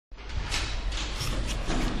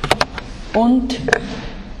Und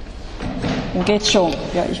geht schon.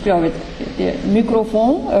 Ja, ich glaube, der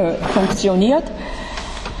Mikrofon funktioniert.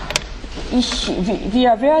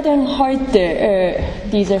 Wir werden heute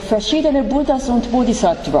diese verschiedenen Buddhas und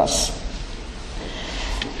Bodhisattvas,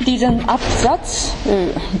 diesen Absatz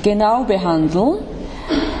genau behandeln.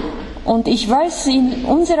 Und ich weiß, in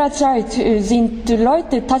unserer Zeit sind die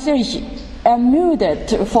Leute tatsächlich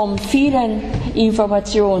ermüdet von vielen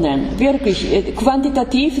Informationen. Wirklich,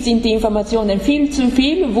 quantitativ sind die Informationen viel zu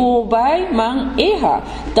viel, wobei man eher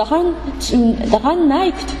daran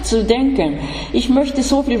neigt zu denken, ich möchte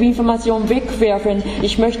so viel Information wegwerfen,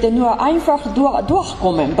 ich möchte nur einfach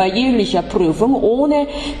durchkommen bei jeglicher Prüfung, ohne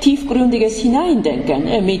tiefgründiges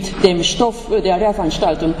Hineindenken mit dem Stoff der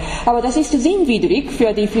Lehrveranstaltung. Aber das ist sinnwidrig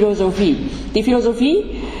für die Philosophie. Die Philosophie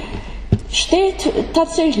steht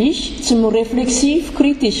tatsächlich zum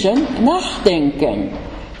reflexiv-kritischen Nachdenken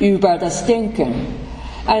über das Denken.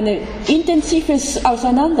 Ein intensives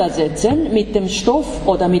Auseinandersetzen mit dem Stoff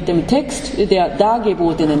oder mit dem Text der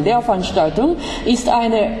dargebotenen Lehrveranstaltung ist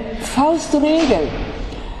eine Faustregel,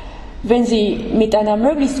 wenn Sie mit einer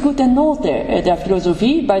möglichst guten Note der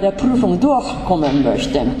Philosophie bei der Prüfung durchkommen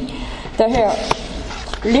möchten. Daher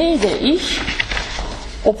lese ich,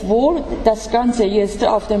 obwohl das Ganze jetzt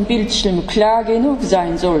auf dem Bildschirm klar genug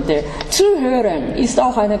sein sollte. Zuhören ist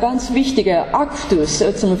auch ein ganz wichtiger Aktus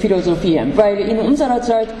zum Philosophieren, weil in unserer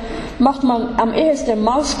Zeit macht man am ehesten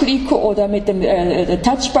Mausklick oder mit dem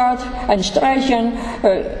Touchpad ein Streichen,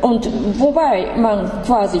 und wobei man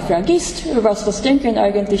quasi vergisst, was das Denken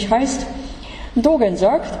eigentlich heißt. Dogen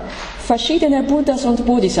sagt, verschiedene Buddhas und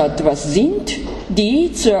Bodhisattvas sind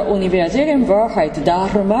die zur universellen Wahrheit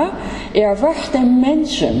Dharma erwachten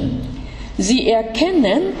Menschen. Sie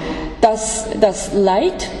erkennen, dass das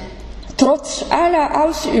Leid trotz aller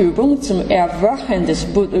Ausübung zum Erwachen des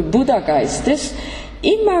Buddha-Geistes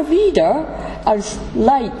immer wieder als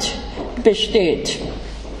Leid besteht.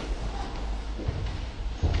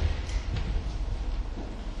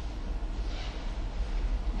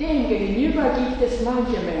 Demgegenüber gibt es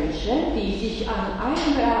manche Menschen, die sich an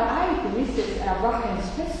einem Ereignis des Erwachens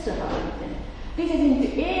festhalten. Diese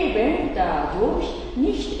sind eben dadurch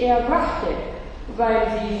nicht Erwachte, weil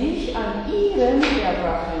sie sich an ihrem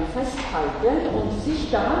Erwachen festhalten und sich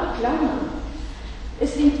daran klammern.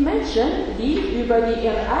 Es sind Menschen, die über die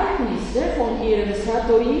Ereignisse von ihrem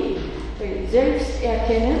Satori,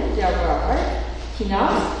 Selbsterkennen der Wahrheit,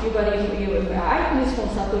 hinaus, über das Ereignis von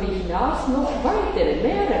Satori hinaus noch weitere,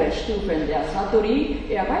 mehrere Stufen der Satori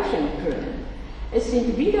erreichen können. Es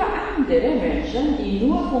sind wieder andere Menschen, die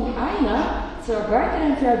nur von einer zur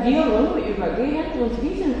weiteren Verwirrung übergehen und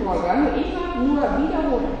diesen Vorgang immer nur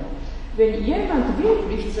wiederholen. Wenn jemand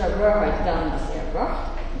wirklich zur Wahrheit damals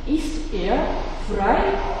erwacht, ist er frei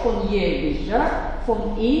von jeglicher,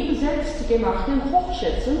 von ihm selbst gemachten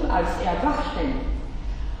Hochschätzung als Erwachten.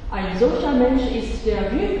 Ein solcher Mensch ist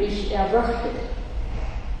der wirklich Erwachte.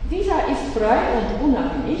 Dieser ist frei und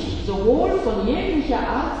unabhängig, sowohl von jeglicher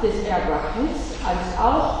Art des Erwachens als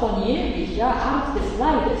auch von jeglicher Art des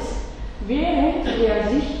Leides, während er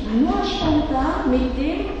sich nur spontan mit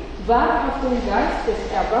dem wahrhaften Geist des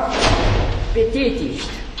Erwachens betätigt.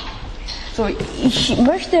 So, ich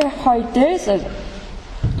möchte heute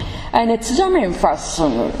eine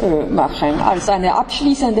Zusammenfassung machen als eine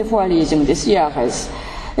abschließende Vorlesung des Jahres.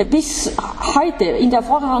 Bis heute, in der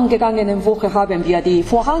vorangegangenen Woche, haben wir die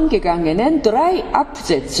vorangegangenen 3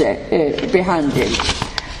 Absätze behandelt.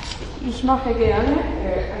 Ich mache gerne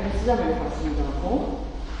eine Zusammenfassung davon.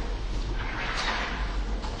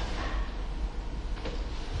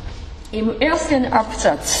 Im ersten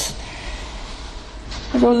Absatz,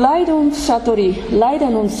 also Leiden und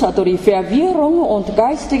Satori, Verwirrung und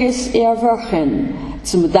geistiges Erwachen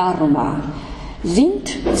zum Dharma sind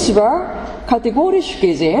zwar kategorisch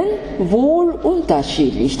gesehen wohl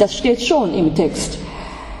unterschiedlich, das steht schon im Text.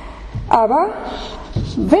 Aber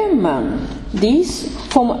wenn man dies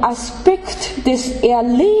vom Aspekt des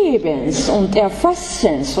Erlebens und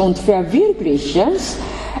Erfassens und Verwirklichens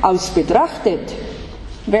aus betrachtet,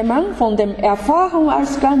 wenn man von der Erfahrung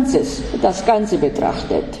als Ganzes das Ganze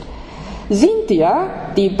betrachtet, sind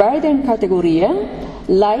ja die beiden Kategorien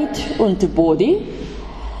Leid und Bodhi,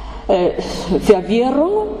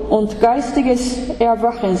 Verwirrung und geistiges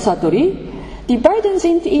Erwachen Satori, die beiden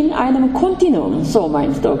sind in einem Kontinuum, so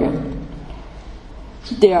meint Dogen.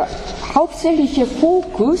 Der hauptsächliche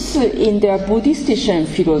Fokus in der buddhistischen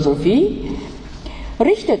Philosophie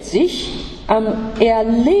richtet sich am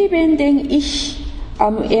erlebenden Ich,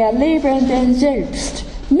 am erlebenden Selbst,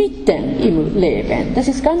 mitten im Leben. Das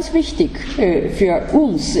ist ganz wichtig für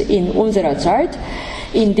uns in unserer Zeit,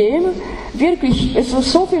 in dem wirklich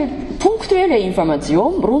so viele Punkte aktuelle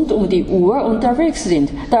Informationen rund um die Uhr unterwegs sind.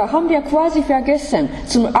 Da haben wir quasi vergessen,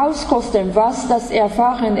 zum Auskosten, was das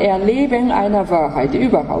Erfahren, Erleben einer Wahrheit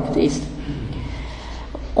überhaupt ist.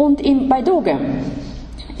 Und bei Dogen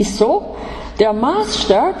ist so, der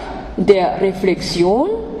Maßstab der Reflexion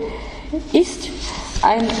ist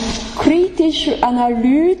ein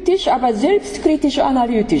kritisch-analytisch, aber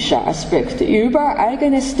selbstkritisch-analytischer Aspekt über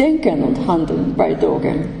eigenes Denken und Handeln bei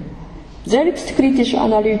Dogen.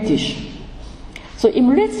 Selbstkritisch-analytisch. So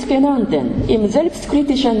im letztgenannten, im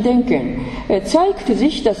selbstkritischen Denken zeigt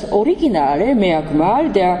sich das originale Merkmal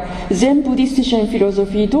der zen-buddhistischen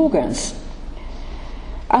Philosophie Dogens.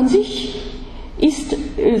 An sich ist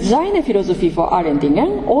seine Philosophie vor allen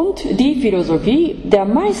Dingen und die Philosophie der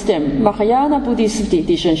meisten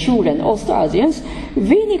Mahayana-buddhistischen Schulen Ostasiens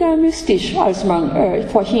weniger mystisch, als man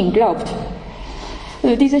vorhin glaubt.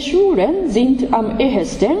 Diese Schulen sind am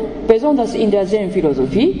ehesten, besonders in der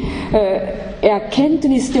Zen-Philosophie,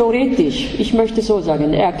 erkenntnistheoretisch, ich möchte so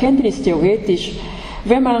sagen, erkenntnistheoretisch,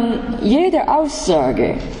 wenn man jede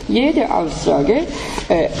Aussage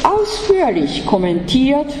ausführlich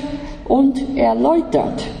kommentiert und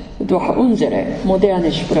erläutert durch unsere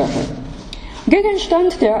moderne Sprache.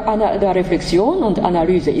 Gegenstand der Reflexion und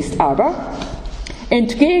Analyse ist aber,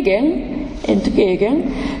 entgegen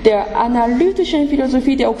der analytischen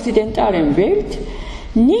Philosophie der okzidentalen Welt,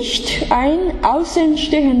 nicht ein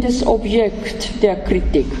außenstehendes Objekt der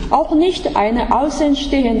Kritik, auch nicht ein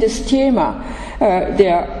außenstehendes Thema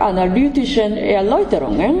der analytischen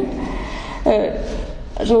Erläuterungen.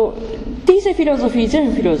 Also diese Philosophie,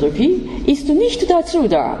 Zen-Philosophie, ist nicht dazu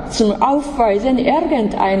da, zum Aufweisen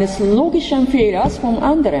irgendeines logischen Fehlers vom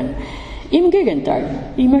anderen. Im Gegenteil,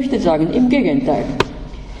 ich möchte sagen, im Gegenteil.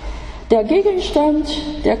 Der Gegenstand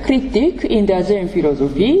der Kritik in der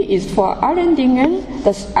Zen-Philosophie ist vor allen Dingen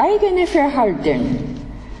das eigene Verhalten,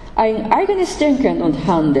 ein eigenes Denken und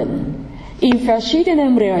Handeln in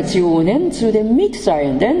verschiedenen Relationen zu den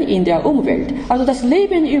Mitseienden in der Umwelt. Also das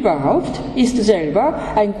Leben überhaupt ist selber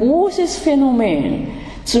ein großes Phänomen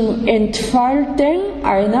zum Entfalten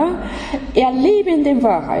einer erlebenden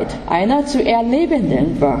Wahrheit, einer zu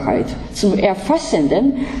erlebenden Wahrheit, zum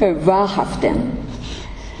erfassenden, wahrhaften.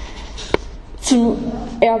 Zum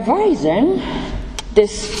Erweisen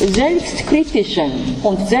des selbstkritischen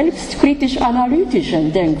und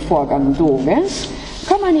selbstkritisch-analytischen Denkvorgangs Dogens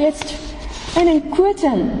kann man jetzt einen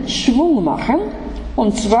kurzen Schwung machen,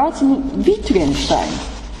 und zwar zum Wittgenstein,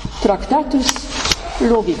 Tractatus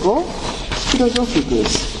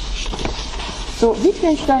Logico-Philosophicus. So,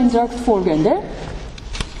 Wittgenstein sagt folgende: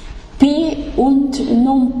 P und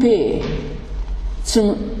non-P.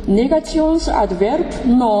 Zum Negationsadverb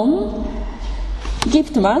non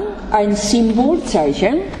gibt man ein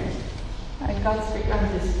Symbolzeichen, ein ganz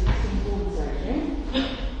bekanntes Symbolzeichen.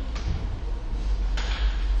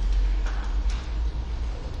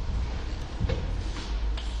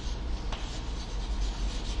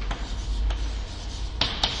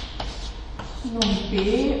 Non-P,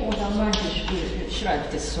 oder manche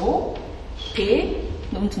schreibt es so, P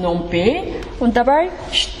und non-P, und dabei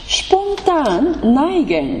spontan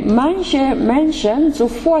neigen manche Menschen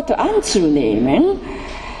sofort anzunehmen,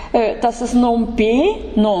 dass das non-P,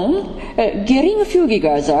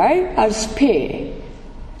 geringfügiger sei als P.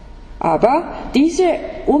 Aber diese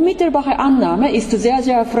unmittelbare Annahme ist sehr,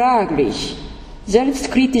 sehr fraglich,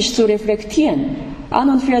 selbstkritisch zu reflektieren. An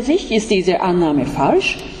und für sich ist diese Annahme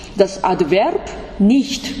falsch. Das Adverb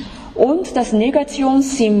nicht und das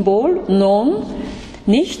Negationssymbol non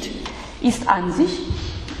nicht ist an sich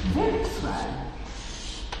wertfrei.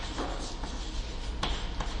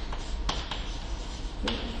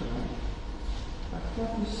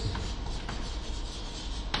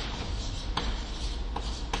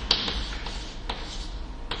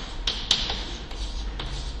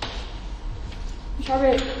 Ich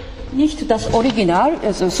habe nicht das Original,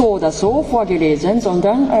 also so oder so, vorgelesen,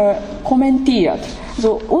 sondern kommentiert.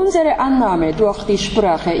 So, unsere Annahme durch die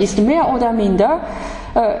Sprache ist mehr oder minder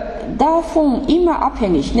davon immer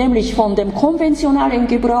abhängig, nämlich von dem konventionalen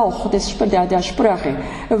Gebrauch der Sprache.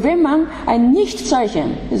 Wenn man ein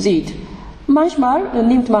Nichtzeichen sieht, manchmal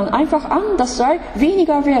nimmt man einfach an, das sei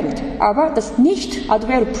weniger wert, aber das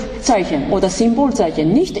Nicht-Adverbzeichen oder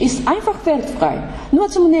Symbolzeichen nicht ist einfach wertfrei, nur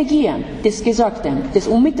zum Negieren des Gesagten, des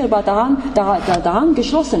unmittelbar daran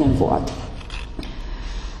geschlossenen Wort.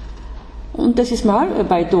 Und das ist mal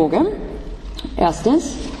bei Dogen,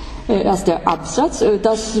 erster Absatz,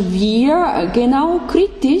 dass wir genau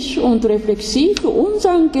kritisch und reflexiv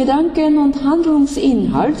unseren Gedanken- und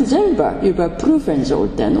Handlungsinhalt selber überprüfen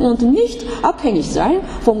sollten und nicht abhängig sein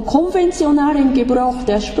vom konventionalen Gebrauch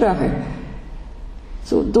der Sprache.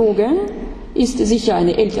 So, Dogen ist sicher ein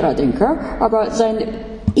älterer Denker, aber sein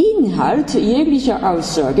Inhalt jeglicher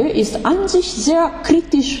Aussage ist an sich sehr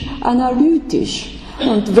kritisch analytisch.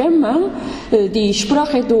 Und wenn man die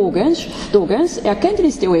Sprache Dogens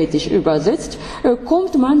erkenntnistheoretisch übersetzt,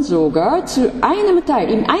 kommt man sogar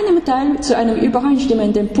in einem Teil zu einem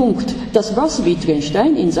übereinstimmenden Punkt, das was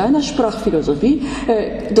Wittgenstein in seiner Sprachphilosophie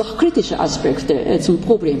durch kritische Aspekte zum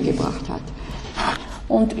Problem gebracht hat.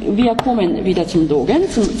 Und wir kommen wieder zum Dogen,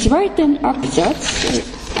 zum zweiten Absatz,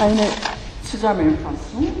 eine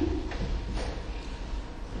Zusammenfassung.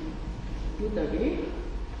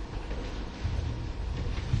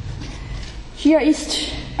 Hier ist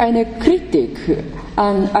eine Kritik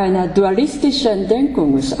an einer dualistischen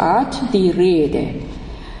Denkungsart die Rede.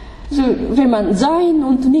 Also, wenn man Sein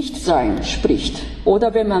und Nichtsein spricht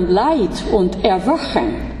oder wenn man Leid und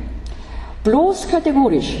Erwachen bloß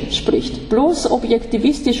kategorisch spricht, bloß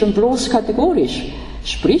objektivistisch und bloß kategorisch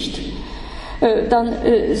spricht, dann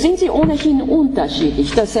sind sie ohnehin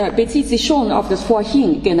unterschiedlich. Das bezieht sich schon auf das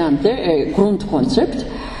vorhin genannte Grundkonzept.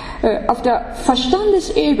 Auf der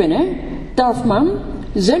Verstandesebene darf man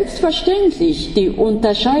selbstverständlich die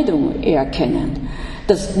Unterscheidung erkennen.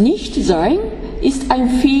 Das Nichtsein ist ein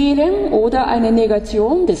Fehlen oder eine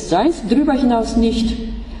Negation des Seins, darüber hinaus nicht.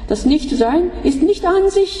 Das Nichtsein ist nicht an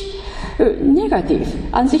sich negativ,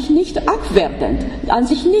 an sich nicht abwertend, an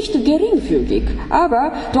sich nicht geringfügig,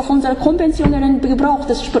 aber durch unseren konventionellen Gebrauch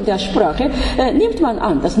der Sprache nimmt man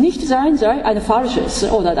an, das Nichtsein sei ein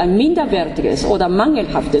falsches oder ein minderwertiges oder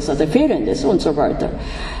mangelhaftes, also fehlendes und so weiter.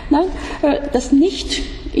 Nein, das Nicht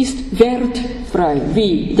ist wertfrei,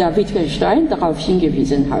 wie der Wittgenstein darauf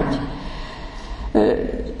hingewiesen hat.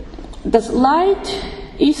 Das Leid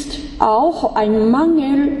ist auch ein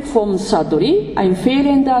Mangel vom Satori, ein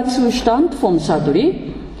fehlender Zustand vom Satori.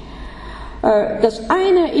 Das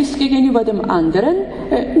eine ist gegenüber dem anderen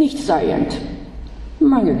nichtseiend,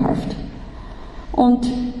 mangelhaft. Und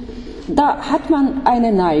da hat man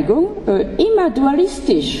eine Neigung, immer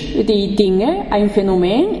dualistisch die Dinge, ein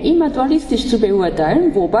Phänomen, immer dualistisch zu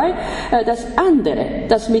beurteilen, wobei das andere,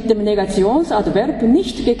 das mit dem Negationsadverb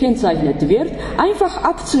nicht gekennzeichnet wird, einfach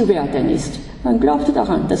abzuwerten ist. Man glaubt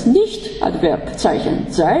daran, dass Nicht-Adverbzeichen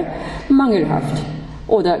sei mangelhaft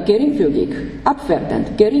oder geringfügig,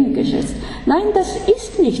 abwertend, gering geschätzt. Nein, das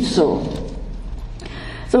ist nicht so.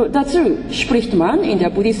 So, dazu spricht man in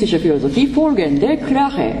der buddhistischen Philosophie folgende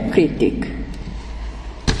klare Kritik.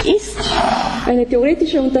 Ist eine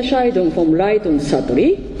theoretische Unterscheidung vom Leid und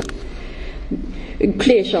Satori,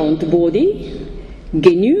 Klesha und Bodhi,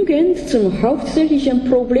 genügend zum hauptsächlichen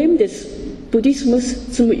Problem des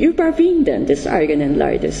Buddhismus zum Überwinden des eigenen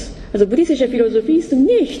Leides? Also buddhistische Philosophie ist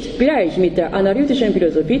nicht gleich mit der analytischen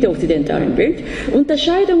Philosophie der okzidentalen Welt.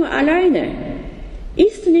 Unterscheidung alleine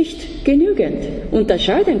ist nicht genügend.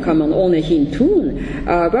 Unterscheiden kann man ohnehin tun,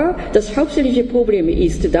 aber das hauptsächliche Problem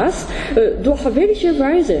ist das, durch welche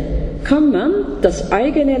Weise kann man das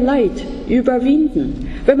eigene Leid überwinden.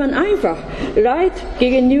 Wenn man einfach Leid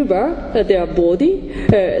gegenüber der Bodhi,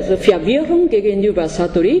 also Verwirrung gegenüber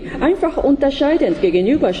Satori, einfach unterscheidend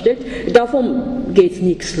gegenüberstellt, davon geht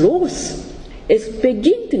nichts los. Es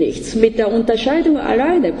beginnt nichts. Mit der Unterscheidung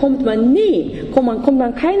alleine kommt man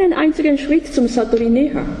keinen einzigen Schritt zum Satori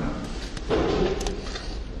näher.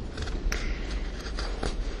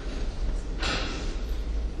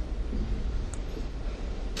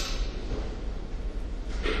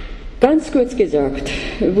 Ganz kurz gesagt,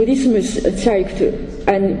 Buddhismus zeigt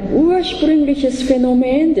ein ursprüngliches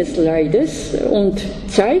Phänomen des Leides und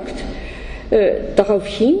zeigt darauf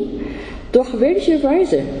hin, durch welche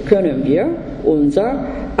Weise können wir unser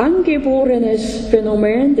angeborenes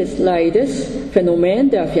Phänomen des Leides, Phänomen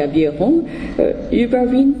der Verwirrung,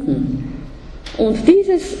 überwinden. Und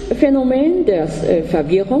dieses Phänomen der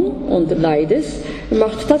Verwirrung und Leides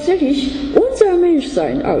macht tatsächlich unser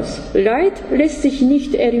Menschsein aus. Leid lässt sich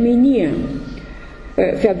nicht eliminieren.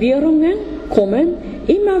 Verwirrungen kommen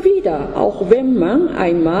immer wieder, auch wenn man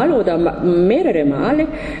einmal oder mehrere Male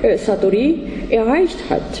Satori erreicht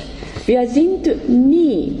hat. Wir sind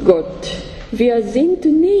nie Gott. Wir sind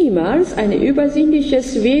niemals ein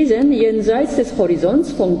übersinnliches Wesen jenseits des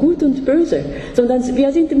Horizonts von Gut und Böse, sondern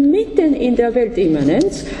wir sind mitten in der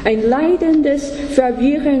Weltimmanenz, ein leidendes,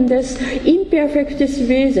 verwirrendes, imperfektes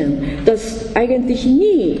Wesen, das eigentlich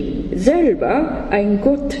nie selber ein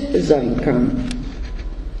Gott sein kann.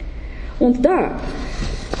 Und da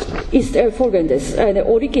ist folgendes, eine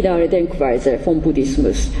originale Denkweise vom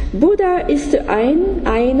Buddhismus. Buddha ist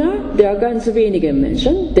einer der ganz wenigen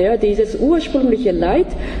Menschen, der dieses ursprüngliche Leid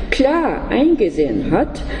klar eingesehen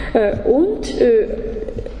hat und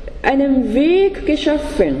einen Weg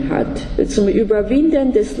geschaffen hat, zum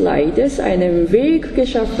Überwinden des Leides einen Weg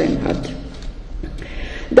geschaffen hat.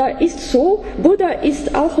 Da ist so, Buddha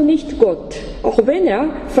ist auch nicht Gott, auch wenn er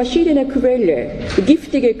verschiedene Quellen,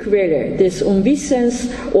 giftige Quellen des Unwissens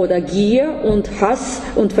oder Gier und Hass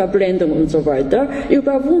und Verblendung und so weiter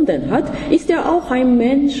überwunden hat, ist er auch ein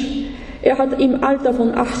Mensch. Er hat im Alter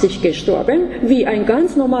von 80 gestorben, wie ein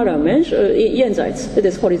ganz normaler Mensch jenseits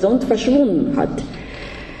des Horizonts verschwunden hat.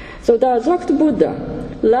 So, da sagt Buddha,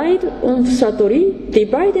 Leid und Satori, die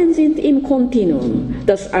beiden sind im Kontinuum.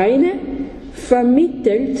 Das eine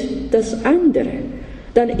vermittelt das andere.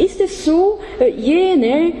 Dann ist es so,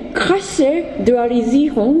 jene krasse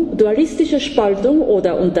Dualisierung, dualistische Spaltung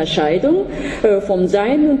oder Unterscheidung vom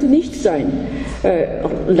Sein und Nichtsein,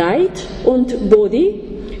 Leid und Bodhi,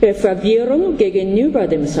 Verwirrung gegenüber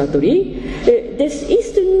dem Satori, das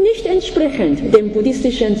ist nicht entsprechend dem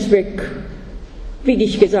buddhistischen Zweck. Wie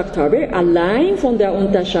ich gesagt habe, allein von der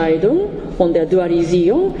Unterscheidung, von der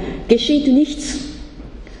Dualisierung geschieht nichts.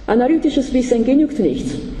 Analytisches Wissen genügt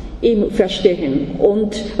nichts im Verstehen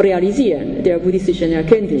und Realisieren der buddhistischen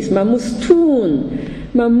Erkenntnis. Man muss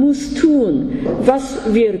tun,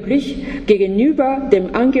 was wirklich gegenüber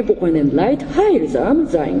dem angeborenen Leid heilsam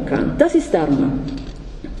sein kann. Das ist Dharma.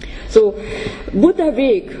 So,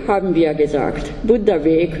 Buddha-Weg haben wir gesagt.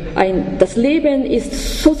 Buddha-Weg, das Leben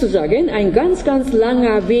ist sozusagen ein ganz, ganz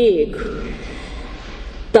langer Weg,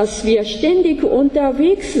 dass wir ständig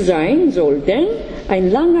unterwegs sein sollten,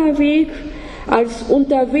 ein langer Weg, als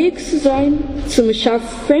unterwegs sein zum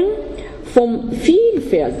Schaffen vom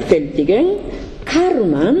vielfältigen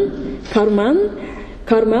Karman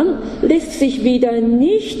lässt sich wieder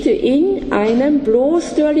nicht in einem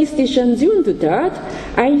bloß dualistischen Sündentat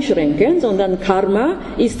einschränken, sondern Karma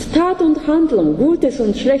ist Tat und Handlung, Gutes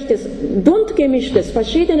und Schlechtes, bunt gemischtes,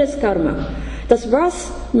 verschiedenes Karma. Das,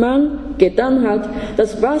 was man getan hat,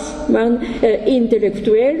 das, was man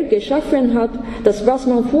intellektuell geschaffen hat, das, was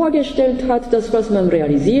man vorgestellt hat, das, was man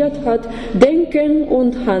realisiert hat, Denken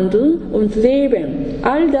und Handeln und Leben,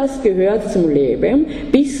 all das gehört zum Leben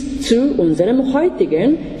bis zu unserem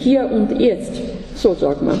heutigen Hier und Jetzt, so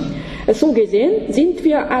sagt man. So gesehen sind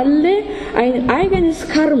wir alle ein eigenes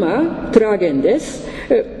Karma tragendes,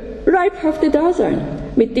 leibhafte Dasein.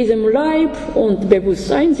 Mit diesem Leib und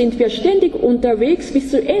Bewusstsein sind wir ständig unterwegs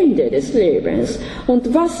bis zu Ende des Lebens.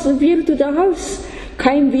 Und was wird daraus?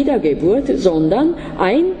 Kein Wiedergeburt, sondern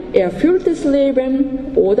ein erfülltes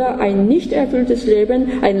Leben oder ein nicht erfülltes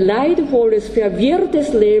Leben, ein leidvolles,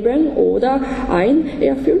 verwirrtes Leben oder ein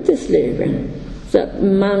erfülltes Leben.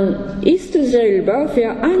 Man ist selber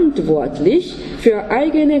verantwortlich für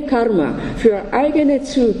eigene Karma, für eigene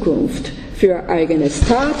Zukunft, für eigene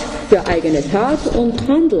Tat und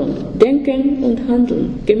Handeln, Denken und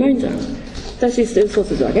Handeln, gemeinsam. Das ist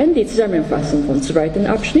sozusagen die Zusammenfassung vom zweiten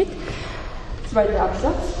Abschnitt, zweiter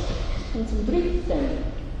Absatz. Und zum dritten.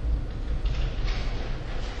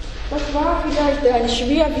 Das war vielleicht ein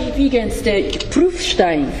schwerwiegendster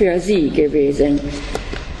Prüfstein für Sie gewesen.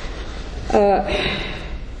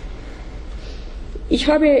 Ich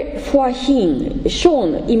habe vorhin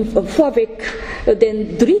schon vorweg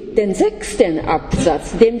den sechsten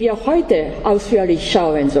Absatz, den wir heute ausführlich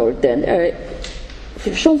schauen sollten,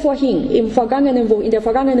 schon vorhin, in der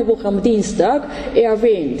vergangenen Woche am Dienstag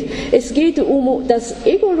erwähnt. Es geht um das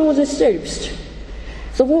egolose Selbst.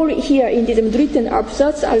 Sowohl hier in diesem dritten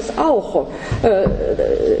Absatz als auch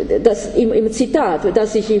das im Zitat,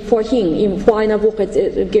 das ich vorhin vor einer Woche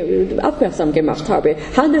aufmerksam gemacht habe,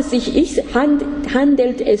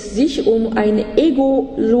 handelt es sich um ein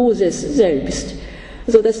egoloses Selbst.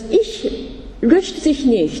 Also das Ich löscht sich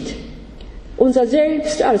nicht. Unser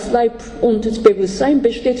Selbst als Leib und Bewusstsein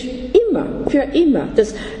besteht immer, für immer.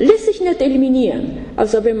 Das lässt sich nicht eliminieren,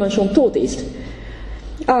 also wenn man schon tot ist.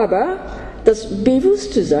 Aber das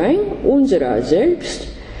Bewusstsein unserer Selbst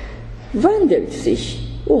wandelt sich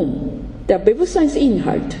um. Der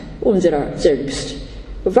Bewusstseinsinhalt unserer Selbst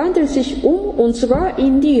wandelt sich um, und zwar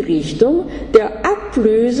in die Richtung der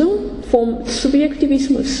Ablösung vom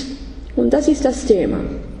Subjektivismus. Und das ist das Thema.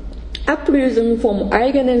 Ablösung vom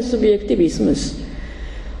eigenen Subjektivismus.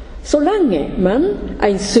 Solange man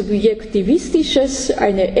ein subjektivistisches,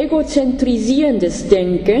 ein egozentrisierendes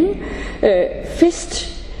Denken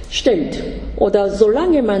feststellt, oder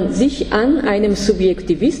solange man sich an einem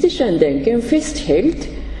subjektivistischen Denken festhält,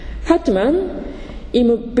 hat man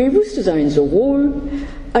im Bewusstsein sowohl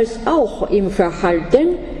als auch im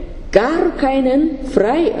Verhalten gar keinen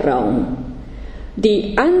Freiraum,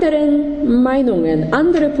 die anderen Meinungen,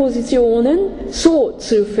 andere Positionen so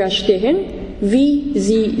zu verstehen, wie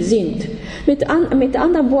sie sind. Mit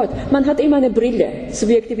anderem Wort, man hat immer eine Brille,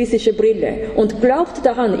 subjektivistische Brille, und glaubt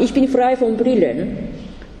daran, ich bin frei von Brillen.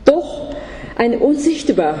 Doch eine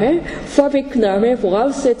unsichtbare Vorwegnahme,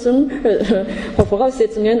 Voraussetzungen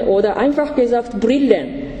oder einfach gesagt Brillen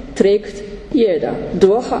trägt jeder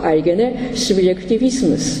durch eigenen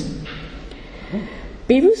Subjektivismus.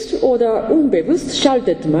 Bewusst oder unbewusst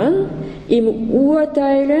schaltet man im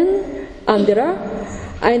Urteilen anderer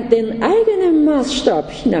den eigenen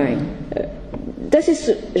Maßstab hinein. Das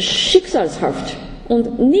ist schicksalshaft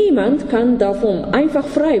und niemand kann davon einfach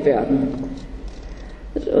frei werden.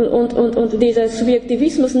 Und dieser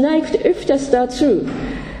Subjektivismus neigt öfters dazu,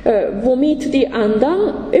 womit die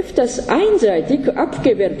anderen öfters einseitig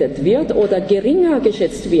abgewertet wird oder geringer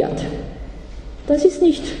geschätzt wird. Das ist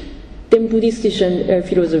nicht dem buddhistischen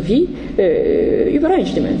Philosophie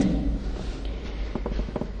übereinstimmend.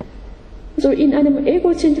 So in einem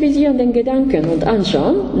egozentrisierenden Gedanken und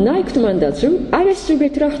Anschauen neigt man dazu, alles zu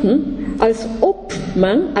betrachten, als ob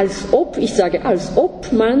man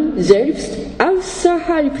selbst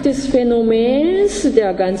außerhalb des Phänomens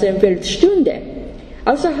der ganzen Welt stünde,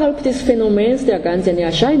 außerhalb des Phänomens der ganzen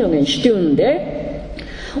Erscheinungen stünde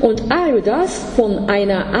und all das von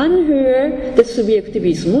einer Anhöhe des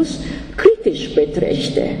Subjektivismus kritisch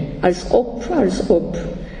betrachte, als ob.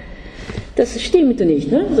 Das stimmt nicht.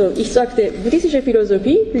 Ne? So, ich sagte, buddhistische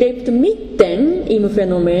Philosophie lebt mitten im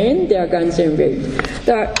Phänomen der ganzen Welt.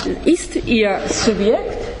 Da ist ihr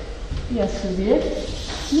Subjekt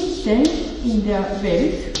mitten in der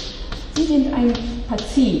Welt. Sie sind ein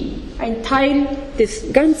Partie, ein Teil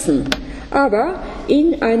des Ganzen. Aber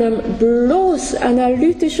in einem bloß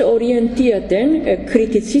analytisch orientierten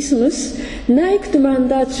Kritizismus neigt man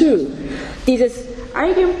dazu, diese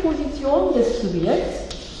Eigenposition des Subjekts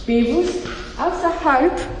bewusst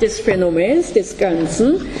außerhalb des Phänomens des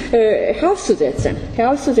Ganzen herauszusetzen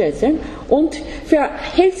und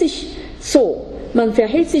man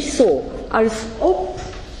verhält sich so, als ob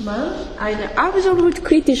man ein absolut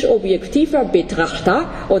kritisch objektiver Betrachter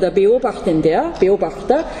oder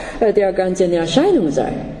Beobachter der ganzen Erscheinung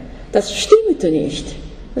sei. Das stimmt nicht.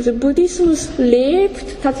 Also Buddhismus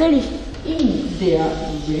lebt tatsächlich in der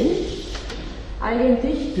Welt.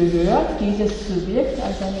 Eigentlich gehört dieses Subjekt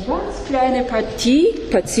als eine ganz kleine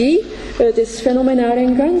Partie des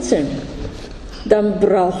phänomenalen Ganzen. Dann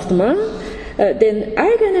braucht man den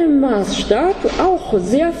eigenen Maßstab auch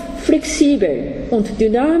sehr flexibel und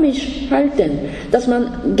dynamisch halten, dass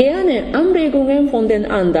man gerne Anregungen von den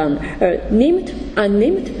anderen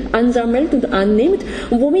ansammelt und annimmt,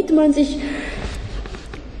 und womit man sich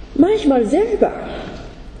manchmal selber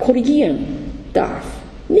korrigieren darf.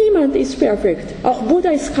 Niemand ist perfekt. Auch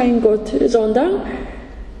Buddha ist kein Gott, sondern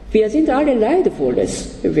wir sind alle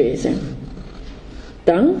leidvolles Wesen.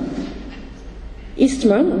 Dann ist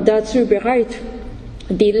man dazu bereit,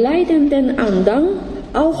 die leidenden anderen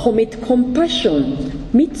auch mit Compassion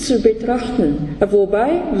mit zu betrachten,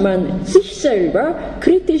 wobei man sich selber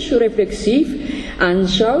kritisch reflexiv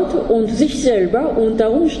anschaut und sich selber unter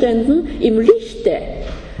Umständen im Lichte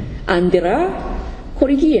anderer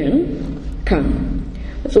korrigieren kann.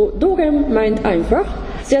 So, Dogen meint einfach,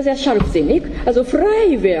 sehr, sehr scharfsinnig, also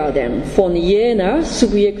frei werden von jener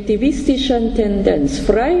subjektivistischen Tendenz,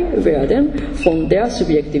 frei werden von der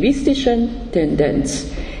subjektivistischen Tendenz.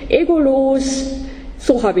 Egolos,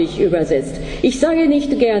 so habe ich übersetzt. Ich sage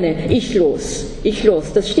nicht gerne ich los,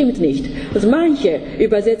 das stimmt nicht. Also manche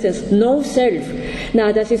übersetzen es no self.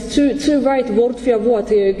 Na, das ist zu weit Wort für Wort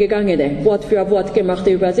gegangene, Wort für Wort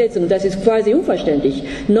gemachte Übersetzung. Das ist quasi unverständlich.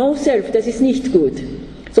 No self, das ist nicht gut.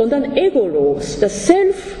 Sondern egolos. Das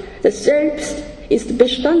Selbst ist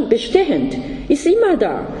bestehend, ist immer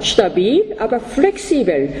da, stabil, aber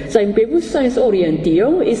flexibel. Seine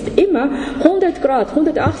Bewusstseinsorientierung ist immer 100 Grad,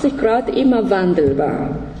 180 Grad immer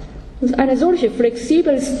wandelbar. Und eine solche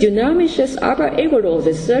flexibles, dynamisches, aber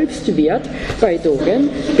egoloses Selbst wird bei Dogen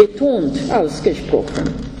betont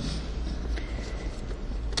ausgesprochen.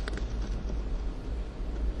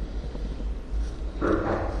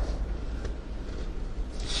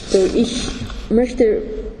 So, ich möchte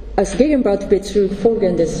als Gegenwartbezug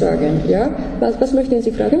Folgendes sagen. Ja? Was möchten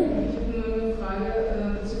Sie fragen? Ich habe nur eine Frage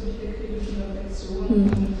bezüglich der kritischen Reflexion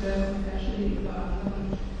und der Compassion gegenüber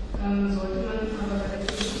anderen. Sollte man aber bei der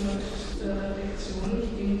kritischen Reflexion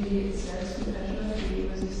nicht irgendwie selbst-compassionate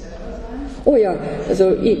gegenüber sich selber sein? Oh ja, also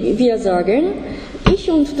wir sagen,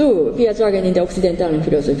 ich und du, wir sagen in der okzidentalen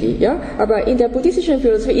Philosophie, ja? Aber in der buddhistischen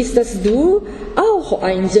Philosophie ist das Du auch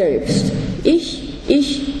ein Selbst. Ich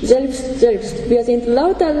selbst. Wir sind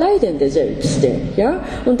lauter leidende Selbste. Ja?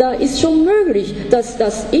 Und da ist schon möglich, dass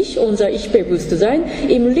das Ich, unser Ich-Bewusstsein,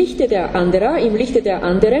 im Lichte der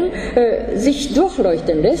anderen sich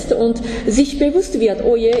durchleuchten lässt und sich bewusst wird,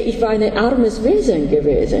 oh je, ich war ein armes Wesen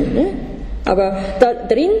gewesen. Ne? Aber da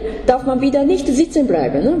drin darf man wieder nicht sitzen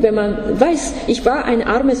bleiben. Ne? Wenn man weiß, ich war ein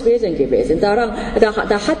armes Wesen gewesen, da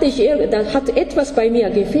hat etwas bei mir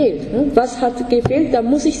gefehlt. Ne? Was hat gefehlt, da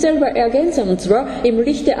muss ich selber ergänzen, und zwar im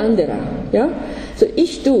Lichte anderer. Ja? So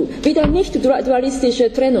Ich-Du, wieder nicht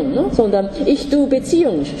dualistische Trennung, ne? sondern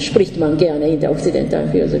Ich-Du-Beziehung spricht man gerne in der okzidentalen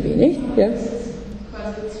Philosophie. Nicht? Ja?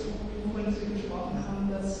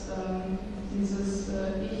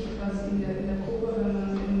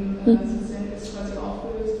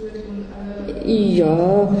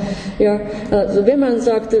 Ja, also wenn man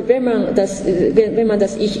sagt, wenn man das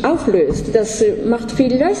Ich auflöst, das macht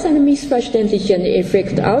vielleicht einen missverständlichen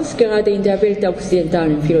Effekt aus, gerade in der Welt der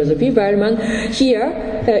okzidentalen Philosophie, weil man hier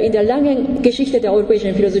in der langen Geschichte der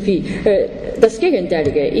europäischen Philosophie das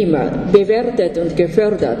Gegenteilige immer bewertet und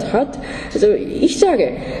gefördert hat. Also ich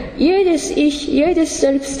sage, jedes Ich, jedes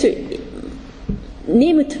Selbst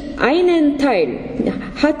nimmt einen Teil,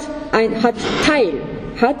 hat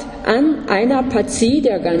an einer Partie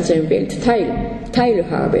der ganzen Welt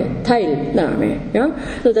Teilnahme. Ja?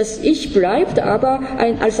 So das Ich bleibt aber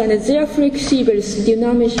als ein sehr flexibles,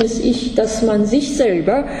 dynamisches Ich, dass man sich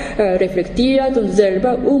selber reflektiert und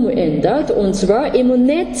selber umändert, und zwar im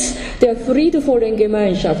Netz der friedvollen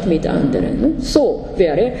Gemeinschaft mit anderen. So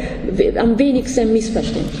wäre am wenigsten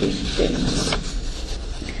missverständlich.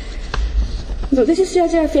 So, das ist sehr,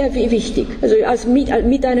 sehr, sehr wichtig. Also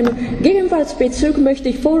mit einem Gegenwartsbezug möchte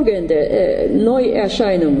ich folgende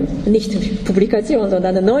Neuerscheinung, nicht Publikation,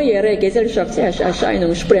 sondern eine neuere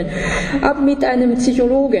Gesellschaftserscheinung sprechen. Aber mit einigen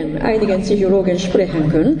Psychologen sprechen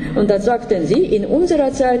können. Und da sagten sie, in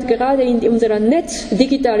unserer Zeit, gerade in unserer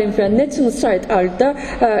digitalen Vernetzungszeitalter,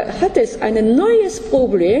 hat es ein neues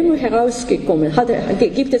Problem herausgekommen.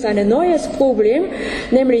 Gibt es ein neues Problem,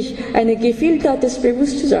 nämlich ein gefiltertes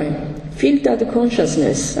Bewusstsein. Filtered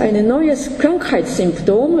Consciousness, ein neues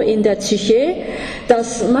Krankheitssymptom in der Psyche,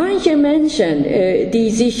 dass manche Menschen,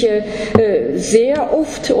 die sich sehr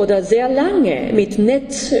oft oder sehr lange mit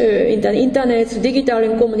Netz, Internet,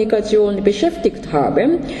 digitalen Kommunikation beschäftigt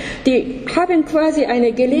haben, die haben quasi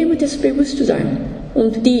ein gelähmtes Bewusstsein.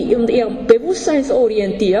 Und ihre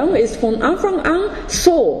Bewusstseinsorientierung ist von Anfang an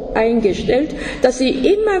so eingestellt, dass sie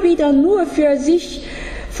immer wieder nur für sich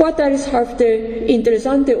vorteilhafte,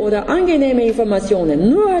 interessante oder angenehme Informationen,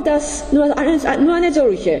 nur eine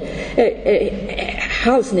solche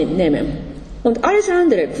rausnehmen und alles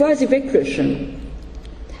andere quasi weglöschen.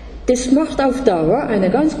 Das macht auf Dauer eine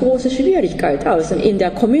ganz große Schwierigkeit aus in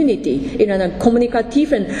der Community, in einer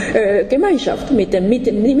kommunikativen Gemeinschaft mit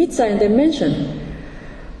mitseienden Menschen.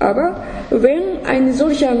 Aber wenn ein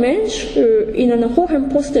solcher Mensch in einem hohen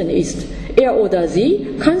Posten ist, er oder sie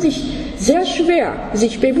kann sich sehr schwer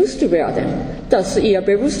bewusst werden, dass ihr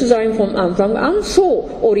Bewusstsein von Anfang an so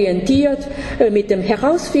orientiert mit der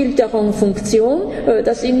Herausfilterungsfunktion,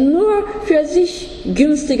 dass sie nur für sich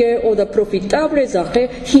günstige oder profitable Sache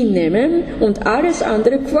hinnehmen und alles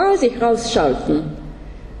andere quasi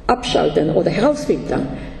abschalten oder herausfiltern.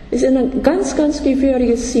 Das ist ein ganz, ganz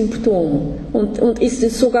gefährliches Symptom und ist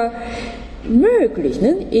es sogar möglich,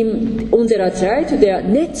 ne? In unserer Zeit der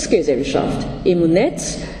Netzgesellschaft. Im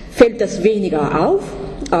Netz fällt das weniger auf,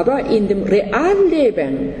 aber in dem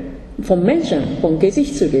Realleben von Menschen, von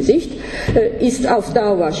Gesicht zu Gesicht, ist auf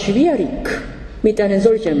Dauer schwierig, mit einem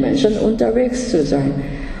solchen Menschen unterwegs zu sein.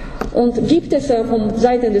 Und gibt es von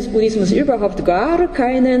Seiten des Buddhismus überhaupt gar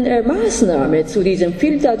keine Maßnahme zu diesem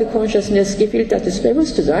Filtered Consciousness, gefiltertes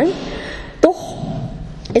Bewusstsein? Doch,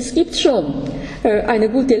 es gibt schon eine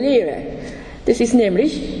gute Lehre. Das ist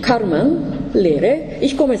nämlich Karman-Lehre.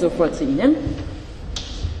 Ich komme sofort zu Ihnen.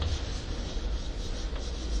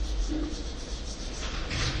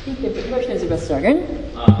 Bitte, möchten Sie was sagen?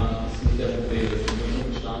 Es ist der Problem, dass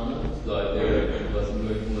die entstanden, dass Leute etwas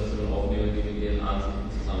nur Informationen aufnehmen, die mit ihren Ansichten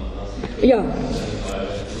zusammenpassen.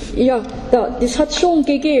 Ja, das hat schon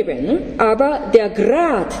gegeben, aber der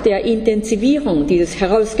Grad der Intensivierung, dieses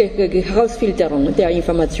Herausfilterung der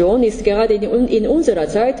Information ist gerade in unserer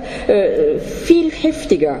Zeit viel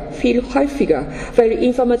heftiger, viel häufiger, weil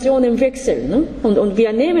Informationen wechseln. Ne? Und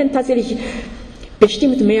wir nehmen tatsächlich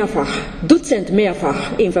bestimmt mehrfach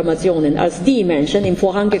Informationen als die Menschen in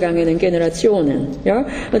vorangegangenen Generationen. Ja?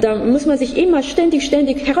 Und da muss man sich immer ständig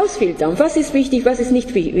herausfiltern, was ist wichtig, was ist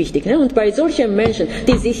nicht wichtig. Ne? Und bei solchen Menschen,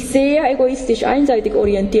 die sich sehr egoistisch einseitig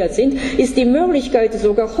orientiert sind, ist die Möglichkeit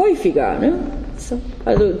sogar häufiger, ne? So.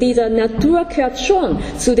 Also diese Natur gehört schon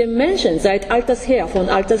zu den Menschen seit alters her, von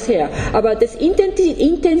alters her. Aber das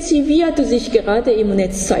intensiviert sich gerade im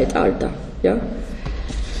Netzzeitalter. Ja?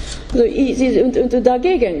 Also, und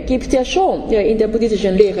dagegen gibt es ja schon in der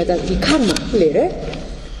buddhistischen Lehre die Karma-Lehre.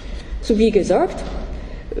 So wie gesagt,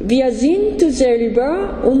 wir sind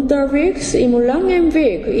selber unterwegs im langen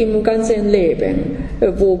Weg im ganzen Leben,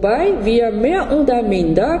 wobei wir mehr oder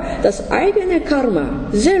minder das eigene Karma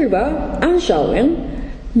selber anschauen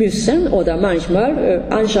müssen oder manchmal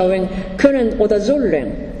anschauen können oder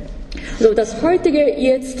sollen. So, das heutige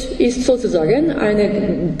jetzt ist sozusagen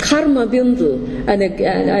ein Karma-Bündel,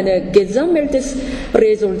 ein gesammeltes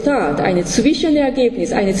Resultat, ein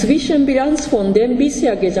Zwischenergebnis, eine Zwischenbilanz von dem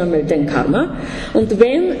bisher gesammelten Karma. Und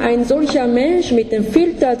wenn ein solcher Mensch mit dem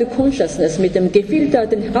filterten Consciousness, mit dem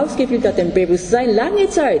herausgefilterten Bewusstsein lange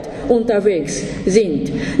Zeit unterwegs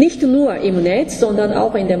sind, nicht nur im Netz, sondern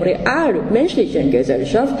auch in der real menschlichen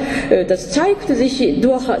Gesellschaft, das zeigt sich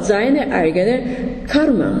durch seine eigene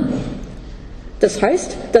Karma. Das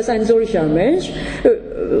heißt, dass ein solcher Mensch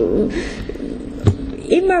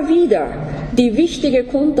immer wieder die wichtigen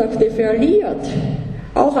Kontakte verliert.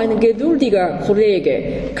 Auch ein geduldiger Kollege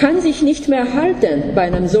kann sich nicht mehr halten bei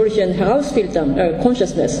einem solchen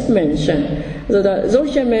Consciousness-Menschen. Also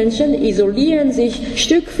solche Menschen isolieren sich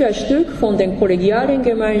Stück für Stück von der kollegialen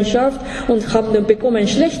Gemeinschaft und bekommen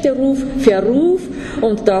schlechten Verruf,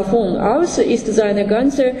 und davon aus ist seine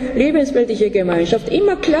ganze lebensweltliche Gemeinschaft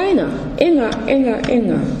immer kleiner,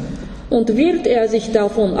 enger. Und wird er sich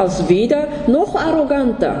davon aus wieder noch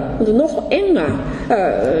arroganter und noch enger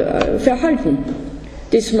verhalten.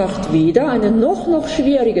 Das macht wieder ein noch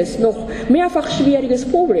schwieriges, noch mehrfach schwieriges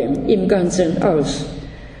Problem im Ganzen aus.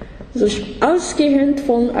 Also ausgehend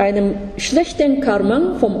von einem schlechten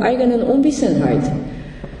Karma, von eigenen Unwissenheit,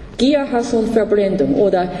 Gier, Hass und Verblendung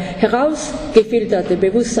oder herausgefilterte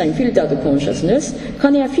Bewusstsein, filterte Consciousness,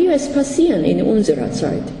 kann ja vieles passieren in unserer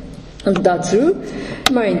Zeit. Und dazu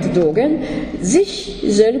meint Dogen, sich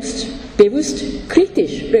selbst bewusst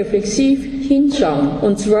kritisch, reflexiv hinschauen,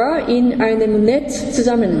 und zwar in einem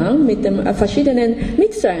Netzzusammenhang mit den verschiedenen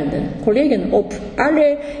Mitseienden, Kollegen, ob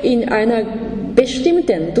alle in einer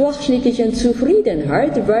bestimmten durchschnittlichen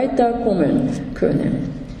Zufriedenheit weiterkommen können.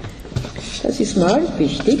 Das ist mal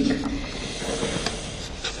wichtig.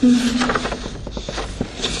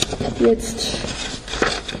 Jetzt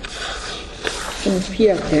zum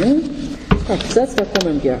 4. Absatz, da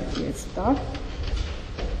kommen wir jetzt da.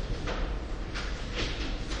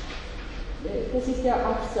 Das ist der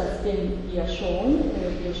Absatz, den wir schon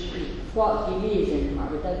vorgelesen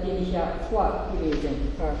haben, den ich ja vorgelesen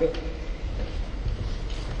habe.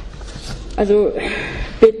 Also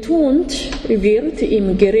betont wird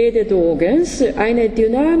im Gerede Dogens eine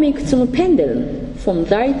Dynamik zum Pendeln von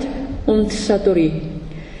Leid und Satori.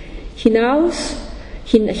 Hinauf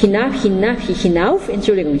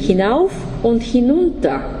und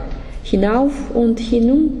hinunter. Hinauf und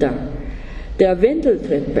hinunter. Der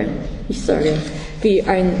Wendeltreppe. Ich sage, wie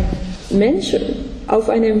ein Mensch auf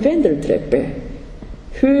einer Wendeltreppe.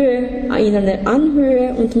 Höhe, in einer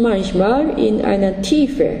Anhöhe und manchmal in einer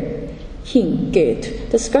Tiefe hingeht.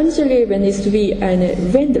 Das ganze Leben ist wie eine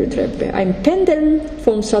Wendeltreppe. Ein Pendeln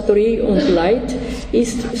von Satori und Leid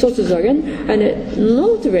ist sozusagen ein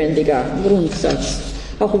notwendiger Grundsatz.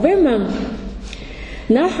 Auch wenn man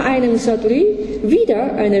nach einem Satori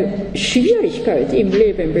wieder eine Schwierigkeit im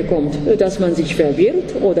Leben bekommt, dass man sich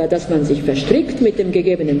verwirrt oder dass man sich verstrickt mit den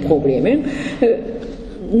gegebenen Problemen,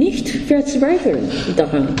 nicht verzweifeln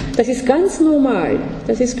daran. Das ist ganz normal.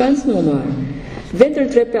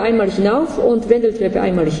 Wendeltreppe einmal hinauf und Wendeltreppe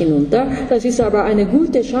einmal hinunter, das ist aber eine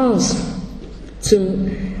gute Chance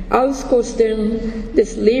zum Auskosten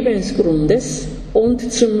des Lebensgrundes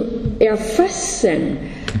und zum Erfassen,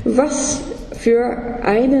 was für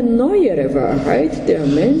eine neuere Wahrheit der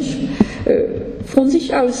Mensch von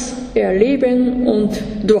sich aus erleben und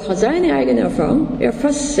durch seine eigene Erfahrung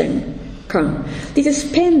erfassen kann. Dieses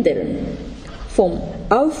Pendeln vom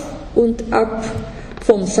Auf und Ab,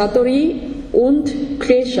 vom Satori und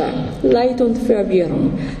Klesha, Leid und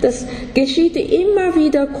Verwirrung, das geschieht immer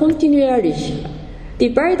wieder kontinuierlich. Die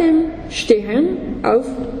beiden stehen auf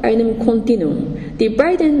einem Kontinuum. Die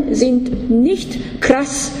beiden sind nicht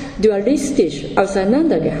krass dualistisch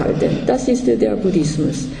auseinandergehalten. Das ist der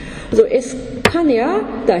Buddhismus. Also es kann ja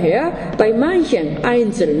daher bei manchen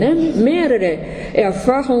Einzelnen mehrere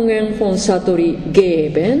Erfahrungen von Satori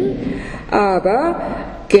geben, aber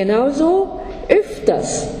genauso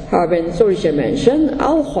öfters haben solche Menschen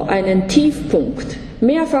auch einen Tiefpunkt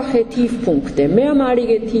mehrfache Tiefpunkte,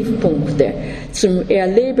 mehrmalige Tiefpunkte zum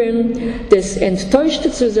Erleben des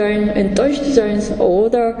Enttäuschtseins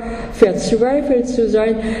oder verzweifelt zu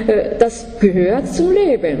sein, das gehört zum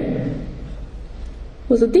Leben.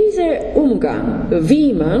 Also dieser Umgang,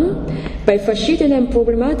 wie man bei verschiedenen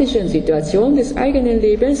problematischen Situationen des eigenen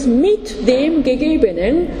Lebens mit dem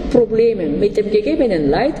gegebenen Problemen, mit dem gegebenen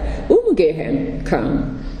Leid umgehen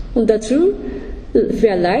kann. Und dazu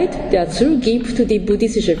gibt die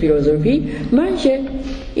buddhistische Philosophie manche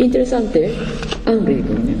interessante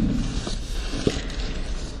Anregungen.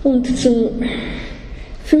 Und zum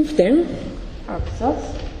 5. Absatz.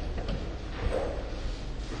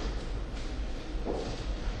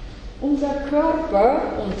 Unser Körper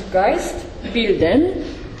und Geist bilden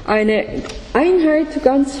eine Einheit,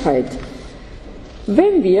 Ganzheit.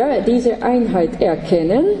 Wenn wir diese Einheit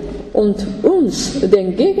erkennen und uns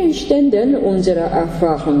den Gegenständen unserer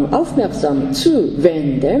Erfahrung aufmerksam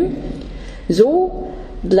zuwenden, so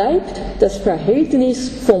bleibt das Verhältnis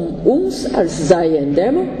von uns als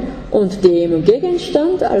Seiendem und dem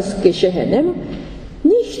Gegenstand als Geschehenem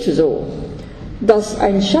nicht so, dass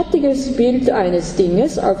ein schattiges Bild eines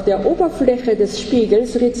Dinges auf der Oberfläche des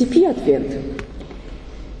Spiegels rezipiert wird.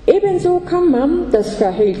 Ebenso kann man das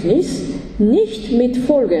Verhältnis nicht mit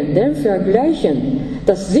Folgendem vergleichen,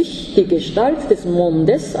 dass sich die Gestalt des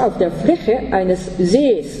Mondes auf der Fläche eines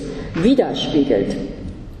Sees widerspiegelt.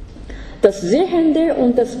 Das Sehende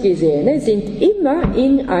und das Gesehene sind immer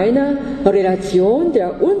in einer Relation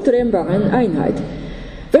der untrennbaren Einheit.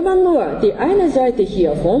 Wenn man nur die eine Seite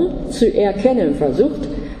hiervon zu erkennen versucht,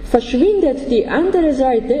 verschwindet die andere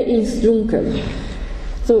Seite ins Dunkel.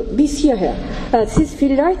 So, bis hierher. Das ist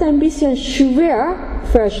vielleicht ein bisschen schwer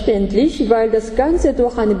verständlich, weil das Ganze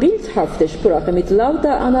durch eine bildhafte Sprache mit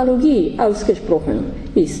lauter Analogie ausgesprochen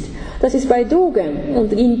ist. Das ist bei Dogen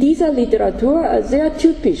und in dieser Literatur sehr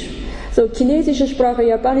typisch. So chinesische Sprache,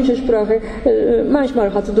 japanische Sprache,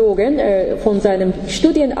 manchmal hat Dogen von seinem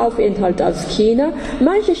Studienaufenthalt aus China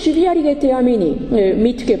manche schwierige Termini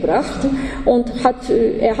mitgebracht und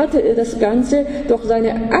er hat das Ganze durch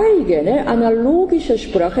seine eigene analogische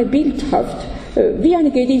Sprache bildhaft wie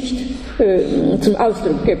ein Gedicht zum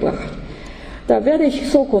Ausdruck gebracht. Da werde ich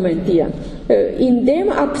so kommentieren. In dem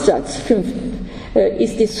Absatz 5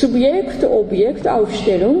 ist die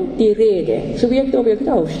Subjekt-Objekt-Aufstellung die Rede.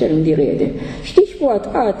 Subjekt-Objekt-Aufstellung die Rede.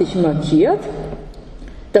 Stichwortartig markiert,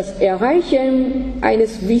 das Erreichen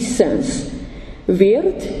eines Wissens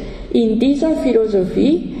wird in dieser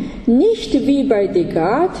Philosophie nicht wie bei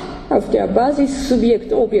Descartes auf der Basis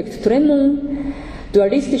Subjekt-Objekt-Trennung,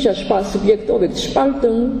 dualistischer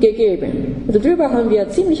Subjekt-Objekt-Spaltung gegeben. Darüber haben wir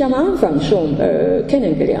ziemlich am Anfang schon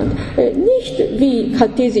kennengelernt. Nicht wie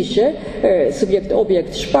kartesische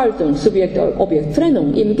Subjekt-Objekt-Spaltung,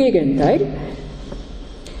 Subjekt-Objekt-Trennung, im Gegenteil.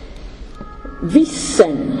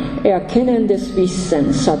 Wissen, erkennendes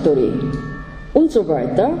Wissen, Satori und so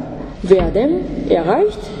weiter werden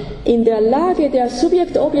erreicht in der Lage der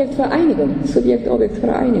Subjekt-Objekt-Vereinigung.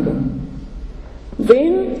 Subjekt-Objekt-Vereinigung.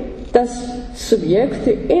 Wenn das Subjekt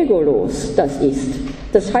egolos das ist,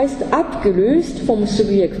 das heißt abgelöst vom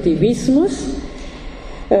Subjektivismus,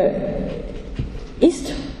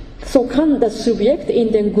 ist, so kann das Subjekt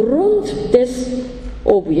in den Grund des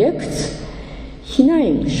Objekts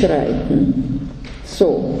hineinschreiten.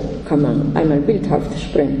 So kann man einmal bildhaft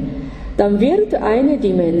sprechen. Dann wird eine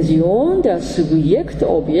Dimension der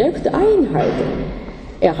Subjekt-Objekt-Einheit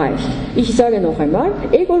erreicht. Ich sage noch einmal,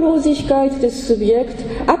 Egolosigkeit des Subjekts,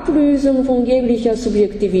 Ablösung von jeglicher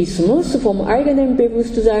Subjektivismus, vom eigenen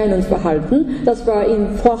Bewusstsein und Verhalten, das war im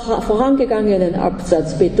vorangegangenen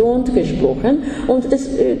Absatz betont gesprochen und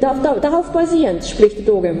darauf basierend spricht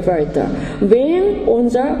Dogen weiter. Wenn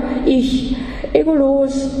unser Ich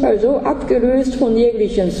egolos, also abgelöst von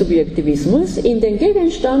jeglichem Subjektivismus, in den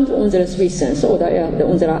Gegenstand unseres Wissens oder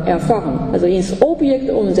unserer Erfahrung, also ins Objekt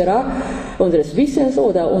unseres Wissens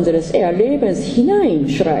oder unseres Erlebens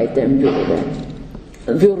hineinschreiten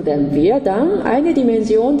würden wir dann eine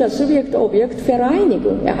Dimension der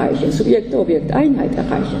Subjekt-Objekt-Vereinigung erreichen, Subjekt-Objekt-Einheit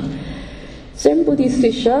erreichen.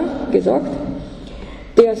 Zen-buddhistischer gesagt,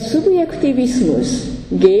 der Subjektivismus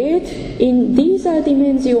geht in dieser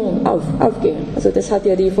Dimension aufgehen. Also das hat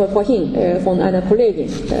ja vorhin von einer Kollegin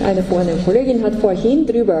hat vorhin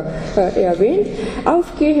darüber erwähnt,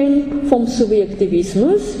 aufgehen vom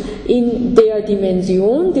Subjektivismus in der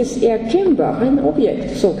Dimension des erkennbaren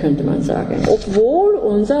Objekts, so könnte man sagen. Obwohl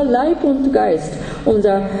unser Leib und Geist,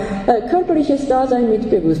 unser körperliches Dasein mit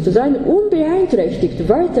Bewusstsein unbeeinträchtigt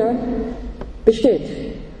weiter besteht.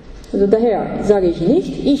 Also daher sage ich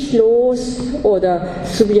nicht Ich los oder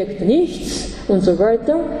Subjekt nichts und so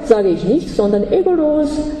weiter, sage ich nicht, sondern egolos,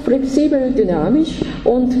 flexibel, dynamisch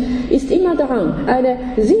und ist immer daran, eine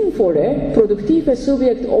sinnvolle, produktive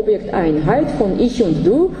Subjekt-Objekt-Einheit von Ich und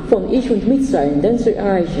Du, von Ich und Mitseienden zu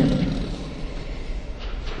erreichen.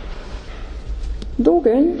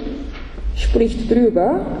 Dogen spricht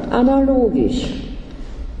drüber analogisch.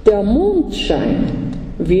 Der Mondschein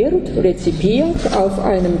wird rezipiert auf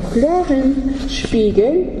einem klaren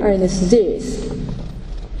Spiegel eines Sees.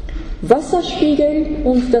 Wasserspiegel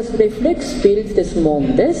und das Reflexbild des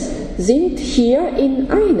Mondes sind hier in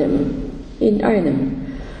einem.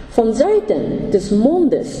 Von Seiten des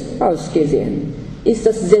Mondes aus gesehen ist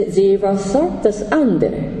das Seewasser das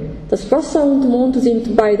andere. Das Wasser und Mond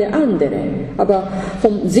sind beide andere, aber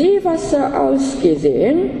vom Seewasser aus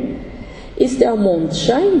gesehen ist der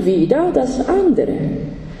Mondschein wieder das andere.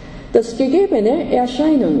 Das gegebene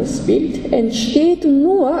Erscheinungsbild entsteht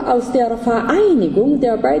nur aus der Vereinigung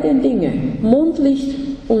der beiden Dinge, Mondlicht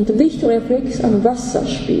und Lichtreflex am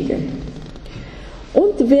Wasserspiegel.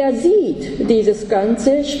 Und wer sieht dieses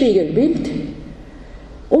ganze Spiegelbild?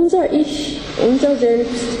 Unser Ich, unser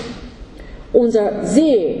Selbst, unser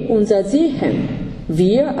Sehen.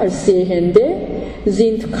 Wir als Sehende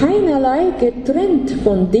sind keinerlei getrennt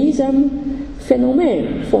von diesem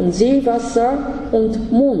Phänomen von Seewasser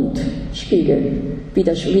und Mondspiegel,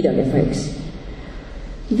 Widerreflex.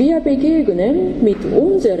 Wir begegnen mit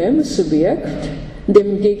unserem Subjekt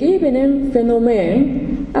dem gegebenen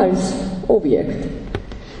Phänomen als Objekt.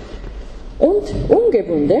 Und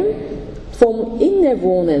ungebunden vom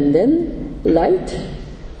innewohnenden Leid,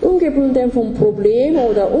 ungebunden vom Problem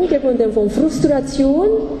oder ungebunden von Frustration,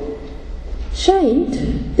 scheint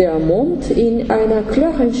der Mond in einer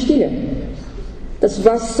klaren Stille. Das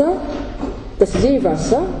Wasser, das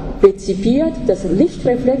Seewasser, rezipiert das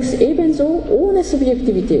Lichtreflex ebenso ohne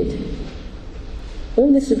Subjektivität.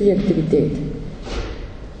 Ohne Subjektivität.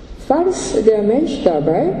 Falls der Mensch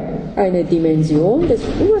dabei eine Dimension des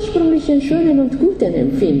ursprünglichen Schönen und Guten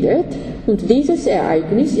empfindet und dieses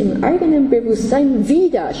Ereignis im eigenen Bewusstsein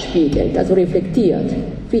widerspiegelt, also reflektiert,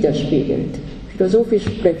 widerspiegelt, philosophisch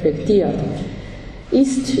reflektiert,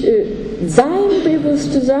 ist sein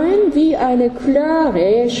Bewusstsein wie eine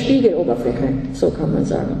klare Spiegeloberfläche, so kann man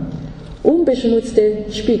sagen. Unbeschmutzte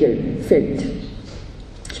Spiegelbild.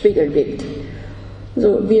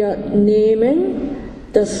 Also wir nehmen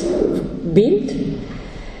das Bild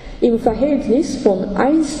im Verhältnis von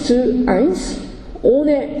 1:1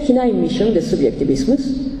 ohne Hineinmischung des Subjektivismus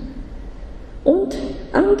und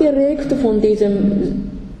angeregt von diesem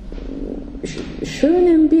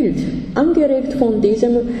schönen Bild, angeregt von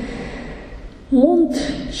diesem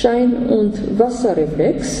Mondschein- und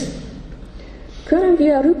Wasserreflex, können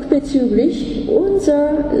wir rückbezüglich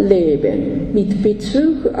unser Leben mit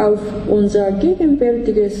Bezug auf unser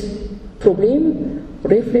gegenwärtiges Problem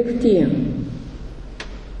reflektieren.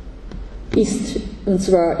 Und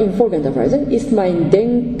zwar in folgender Weise, ist mein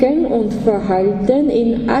Denken und Verhalten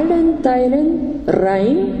in allen Teilen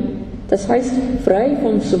rein, das heißt frei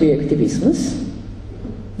vom Subjektivismus,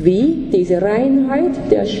 wie diese Reinheit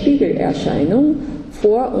der Spiegelerscheinung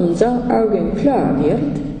vor unseren Augen klar wird.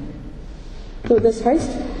 So, das heißt,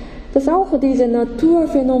 dass auch dieses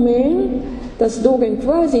Naturphänomen, das Dogen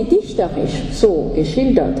quasi dichterisch so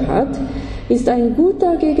geschildert hat, ist ein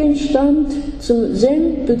guter Gegenstand zum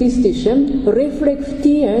zen-buddhistischen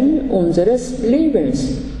Reflektieren unseres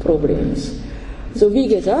Lebensproblems. So wie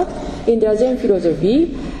gesagt, in der Zen-Philosophie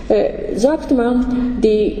sagt man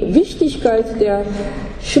die Wichtigkeit der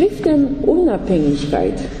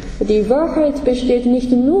Schriftenunabhängigkeit. Die Wahrheit besteht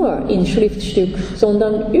nicht nur im Schriftstück,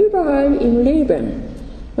 sondern überall im Leben.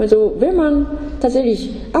 Also wenn man tatsächlich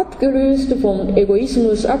abgelöst vom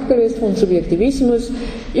Egoismus, abgelöst vom Subjektivismus,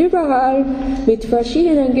 überall mit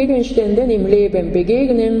verschiedenen Gegenständen im Leben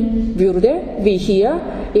begegnen würde, wie hier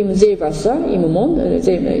im Seewasser, im Mondlicht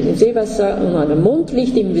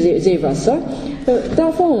im Seewasser,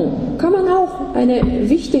 davon kann man auch eine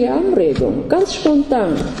wichtige Anregung ganz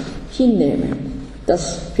spontan hinnehmen.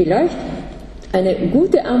 Das vielleicht eine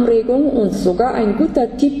gute Anregung und sogar ein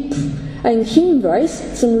guter Tipp, ein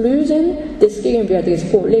Hinweis zum Lösen des gegenwärtigen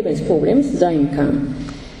Lebensproblems sein kann.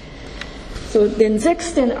 So, den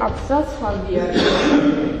 6. Absatz haben wir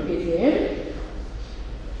gesehen.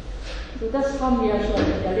 So, das haben wir schon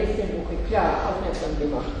in der letzten Woche klar aufmerksam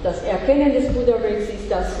gemacht. Das Erkennen des Buddha-Wegs ist,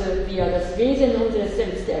 dass wir das Wesen unseres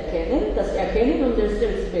Selbst erkennen. Das Erkennen unseres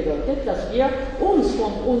Selbst bedeutet, dass wir uns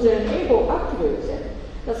von unserem Ego ablösen.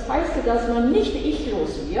 Das heißt, dass man nicht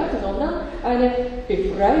ichlos wird, sondern eine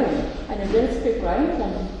Befreiung, eine Selbstbefreiung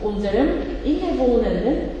von unserem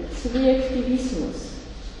innewohnenden Subjektivismus.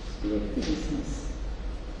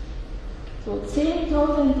 So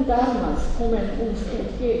 10.000 Dharmas kommen uns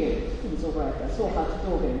entgegen und so weiter. So hat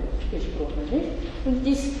Dogen gesprochen. Nicht? Und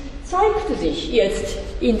dies zeigt sich jetzt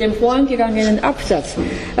in dem vorangegangenen Absatz.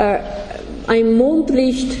 Ein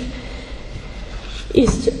Mondlicht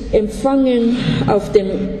ist empfangen auf dem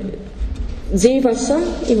Seewasser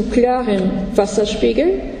im klaren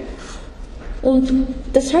Wasserspiegel. Und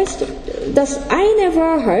das heißt, dass eine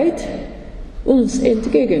Wahrheit uns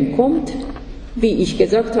entgegenkommt, wie ich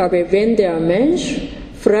gesagt habe, wenn der Mensch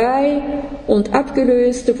frei und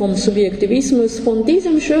abgelöst vom Subjektivismus, von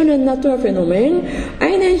diesem schönen Naturphänomen,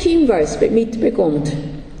 einen Hinweis mitbekommt,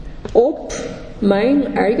 ob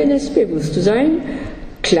mein eigenes Bewusstsein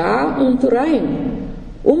klar und rein,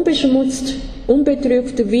 unbeschmutzt,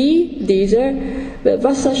 unbetrübt wie diese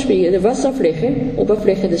Wasserfläche,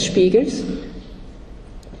 Oberfläche des Spiegels.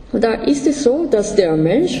 Und da ist es so, dass der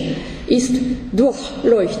Mensch ist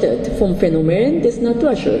durchleuchtet vom Phänomen des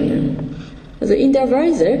Naturschönen. Also in der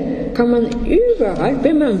Weise kann man überall,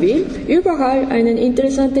 wenn man will, überall einen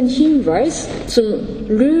interessanten Hinweis zum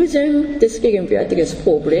Lösen des gegenwärtigen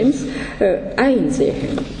Problems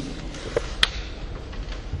einsehen.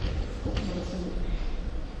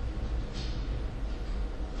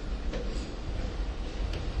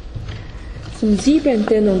 Zum 7.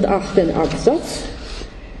 und 8. Absatz.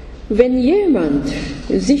 Wenn jemand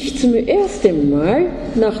sich zum ersten Mal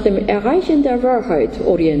nach dem Erreichen der Wahrheit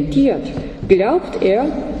orientiert, glaubt er,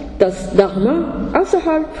 dass Dharma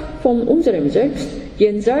außerhalb von unserem Selbst,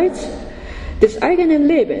 jenseits des eigenen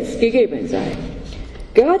Lebens gegeben sei.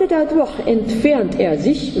 Gerade dadurch entfernt er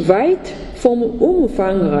sich weit vom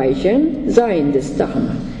umfangreichen Sein des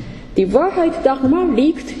Dharma. Die Wahrheit Dharma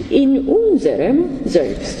liegt in unserem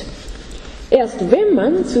Selbst. Erst wenn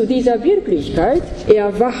man zu dieser Wirklichkeit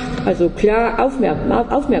erwacht, also klar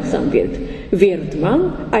aufmerksam wird, wird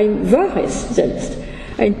man ein wahres Selbst.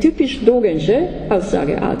 Ein typisch Dogensche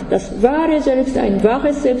Aussageart. Das wahre Selbst, ein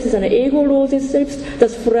wahres Selbst ist ein egoloses Selbst,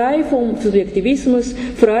 das frei vom Subjektivismus,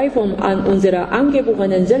 frei von unserer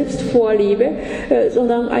angeborenen Selbstvorliebe,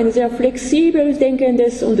 sondern ein sehr flexibel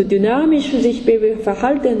denkendes und dynamisch sich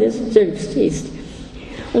verhaltendes Selbst ist.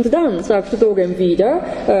 Und dann sagt Dogen wieder,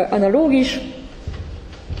 analogisch,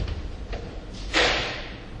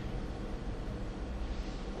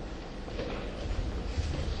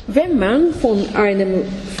 wenn man von einem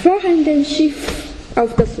fahrenden Schiff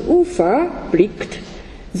auf das Ufer blickt,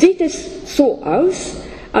 sieht es so aus,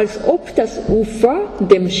 als ob das Ufer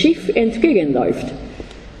dem Schiff entgegenläuft.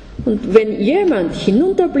 Und wenn jemand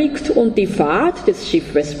hinunterblickt und die Fahrt des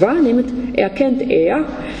Schiffes wahrnimmt, erkennt er,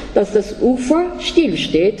 dass das Ufer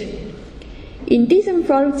stillsteht. In diesem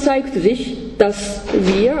Fall zeigt sich, dass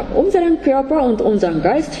wir unseren Körper und unseren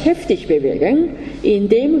Geist heftig bewegen,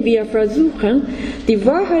 indem wir versuchen, die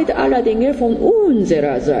Wahrheit aller Dinge von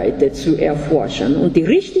unserer Seite zu erforschen und die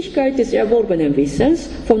Richtigkeit des erworbenen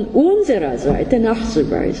Wissens von unserer Seite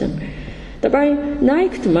nachzuweisen. Dabei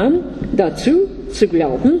neigt man dazu, zu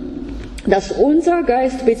glauben, dass unser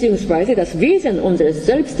Geist bzw. das Wesen unseres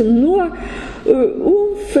Selbst nur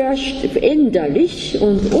unveränderlich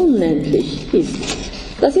und unendlich ist.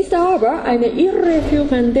 Das ist aber eine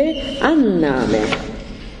irreführende Annahme.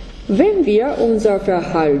 Wenn wir unser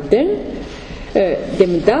Verhalten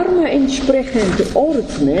dem Dharma entsprechend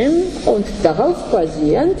ordnen und darauf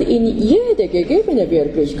basierend in jede gegebene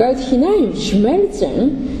Wirklichkeit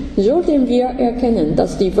hineinschmelzen, sollten wir erkennen,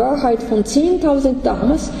 dass die Wahrheit von 10.000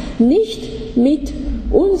 Dharmas nicht mit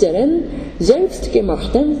unseren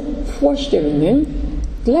selbstgemachten Vorstellungen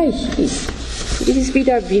gleich ist. Das ist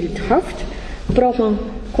wieder bildhaft, braucht man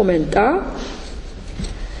Kommentar.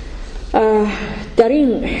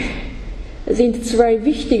 Darin sind zwei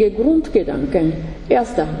wichtige Grundgedanken.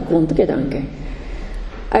 Erster Grundgedanke.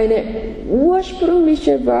 Eine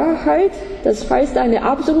ursprüngliche Wahrheit, das heißt eine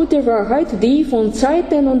absolute Wahrheit, die von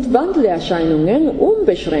Zeiten und Wandelerscheinungen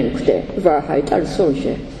unbeschränkte Wahrheit als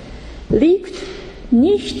solche, liegt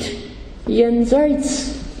nicht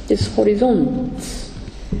jenseits des Horizonts.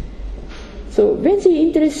 So, wenn Sie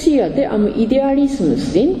Interessierte am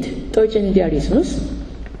Idealismus sind, deutschen Idealismus,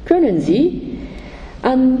 können Sie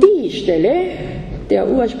an die Stelle der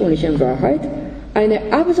ursprünglichen Wahrheit eine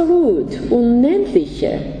absolut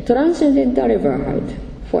unendliche, transzendentale Wahrheit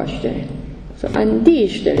vorstellen. So, an die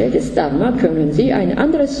Stelle des Dharma können Sie ein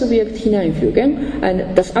anderes Subjekt hineinfügen,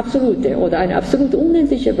 das Absolute oder eine absolut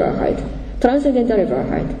unendliche Wahrheit, transzendentale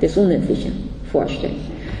Wahrheit des Unendlichen vorstellen.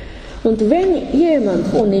 Und wenn jemand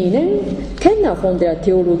von Ihnen Kenner von der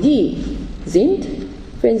Theologie sind,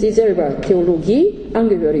 wenn Sie selber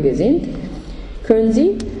Theologieangehörige sind, können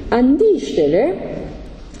Sie an die Stelle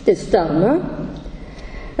des Dharma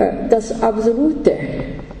das Absolute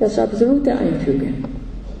das Absolute einfügen.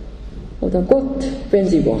 Oder Gott, wenn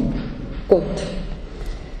Sie wollen. Gott.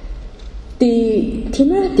 Die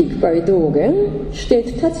Thematik bei Dogen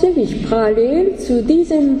steht tatsächlich parallel zu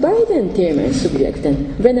diesen beiden Themensubjekten.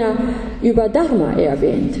 Wenn er über Dharma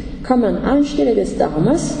erwähnt, kann man anstelle des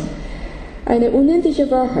Dharmas eine unendliche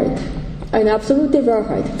Wahrheit, eine absolute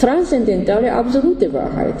Wahrheit, transzendentale absolute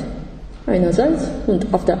Wahrheit einerseits und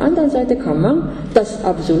auf der anderen Seite kann man das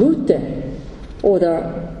Absolute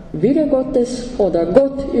oder Wille Gottes oder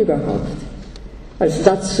Gott überhaupt als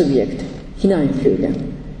Satzsubjekt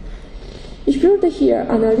hineinfügen. Ich würde hier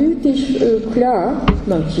analytisch klar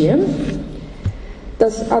markieren,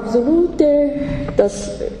 das Absolute,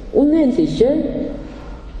 das Unendliche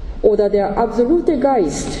oder der absolute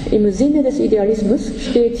Geist im Sinne des Idealismus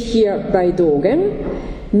steht hier bei Dogen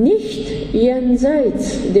nicht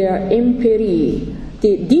jenseits der Empirie,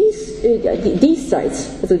 diesseits,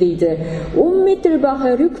 also diese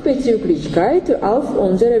unmittelbare Rückbezüglichkeit auf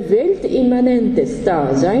unsere weltimmanentes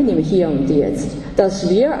Dasein im Hier und Jetzt, dass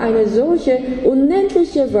wir eine solche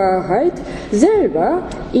unendliche Wahrheit selber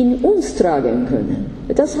in uns tragen können.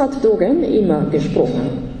 Das hat Dogen immer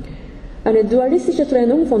gesprochen. Eine dualistische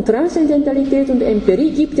Trennung von Transzendentalität und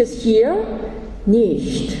Empirie gibt es hier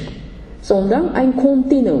nicht, sondern ein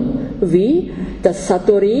Kontinuum, wie das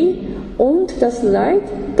Satori und das Leid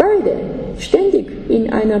beide ständig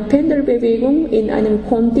in einer Pendelbewegung, in einem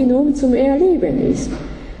Kontinuum zum Erleben ist.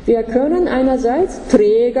 Wir können einerseits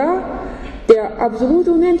Träger der absolut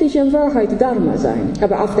unendlichen Wahrheit Dharma sein,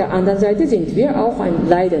 aber auf der anderen Seite sind wir auch ein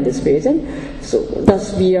leidendes Wesen, so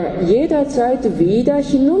dass wir jederzeit wieder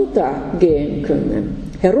hinuntergehen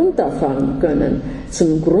können, herunterfahren können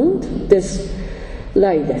zum Grund des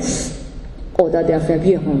Leides oder der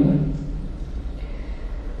Verwirrung.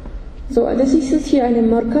 So, das ist jetzt hier ein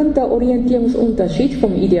markanter Orientierungsunterschied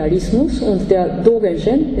vom Idealismus und der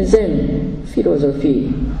Dogenschen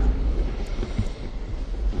Zen-Philosophie.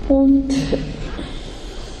 Und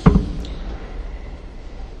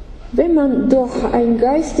wenn man durch ein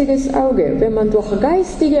geistiges Auge,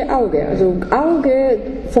 also Auge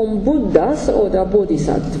vom Buddhas oder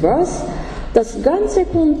Bodhisattvas, das ganze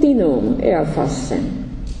Kontinuum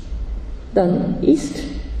erfassen, dann ist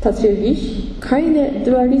tatsächlich keine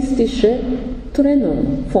dualistische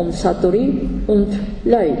Trennung vom Satori und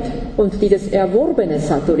Leid. Und dieses erworbene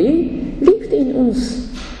Satori liegt in uns.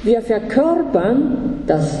 Wir verkörpern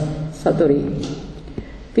das Satori.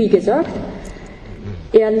 Wie gesagt,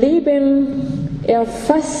 erleben,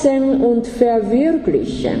 erfassen und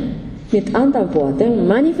verwirklichen. Mit anderen Worten,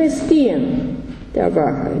 manifestieren der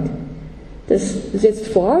Wahrheit. Das setzt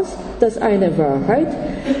voraus, dass eine Wahrheit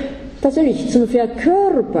tatsächlich zum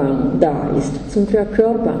Verkörpern da ist, zum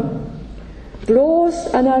Verkörpern.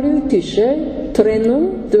 Bloß analytische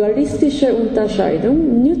Trennung, dualistische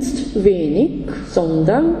Unterscheidung nützt wenig,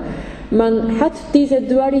 sondern man hat diese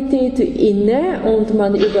Dualität inne und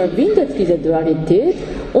man überwindet diese Dualität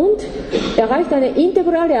und erreicht eine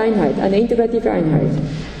integrale Einheit, eine integrative Einheit.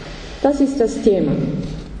 Das ist das Thema.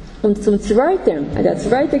 Und zum Zweiten, der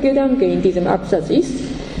zweite Gedanke in diesem Absatz ist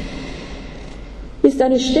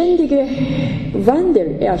eine ständige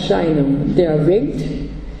Wandelerscheinung der Welt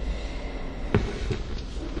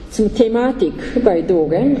zum Thematik bei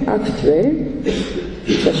Dogen aktuell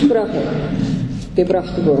zur Sprache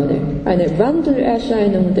gebracht wurde. Eine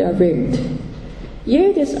Wandelerscheinung der Welt.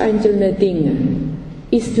 Jedes einzelne Ding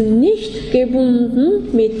ist nicht gebunden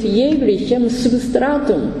mit jeglichem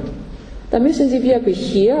Substratum. Da müssen Sie wirklich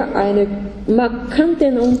hier einen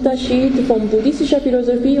markanten Unterschied von buddhistischer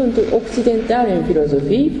Philosophie und okzidentalen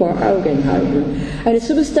Philosophie vor Augen halten. Eine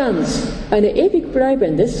Substanz, ein ewig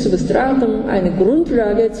bleibendes Substratum, eine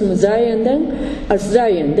Grundlage zum Seienden, als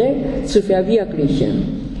Seiende zu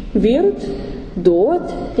verwirklichen, wird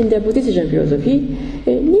dort in der buddhistischen Philosophie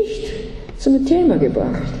nicht zum Thema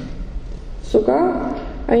gebracht. Sogar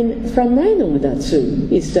eine Verneinung dazu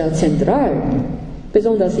ist sehr zentral,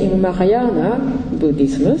 besonders im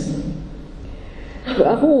Mahayana-Buddhismus.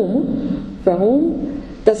 Warum?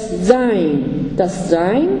 Das Sein,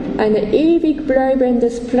 ein ewig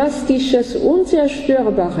bleibendes, plastisches,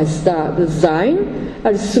 unzerstörbares Sein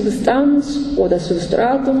als Substanz oder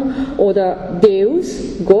Substratum oder Deus,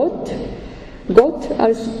 Gott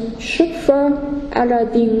als Schöpfer aller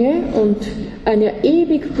Dinge und ein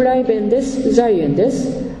ewig bleibendes Seiendes,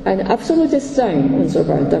 ein absolutes Sein und so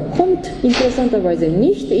weiter, kommt interessanterweise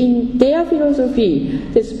nicht in der Philosophie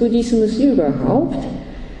des Buddhismus überhaupt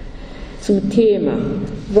zum Thema.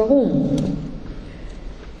 Warum?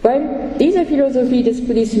 Weil diese Philosophie des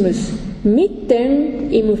Buddhismus mitten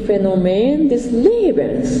im Phänomen des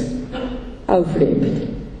Lebens auflebt.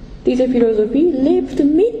 Diese Philosophie lebt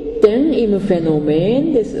mitten im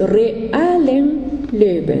Phänomen des realen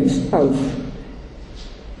Lebens auf.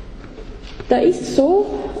 Da ist so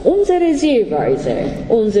unsere Sehweise,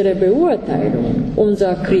 unsere Beurteilung,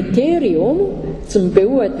 unser Kriterium zum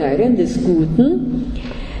Beurteilen des Guten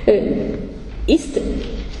ist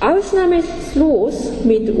ausnahmslos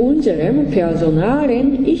mit unserem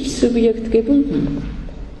personalen Ich-Subjekt gebunden.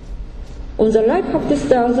 Unser leibhaftes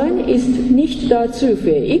Dasein ist nicht dazu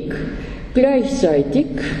fähig, gleichzeitig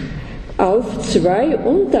auf zwei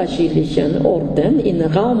unterschiedlichen Orten in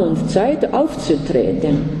Raum und Zeit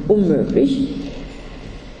aufzutreten. Unmöglich.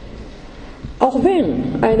 Auch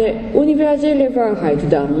wenn eine universelle Wahrheit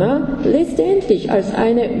Dharma letztendlich als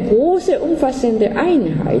eine große, umfassende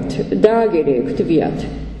Einheit dargelegt wird,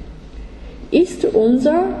 ist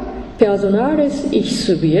unser personales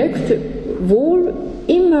Ich-Subjekt wohl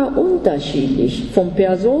immer unterschiedlich, von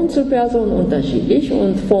Person zu Person unterschiedlich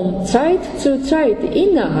und von Zeit zu Zeit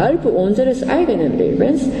innerhalb unseres eigenen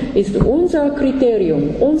Lebens ist unser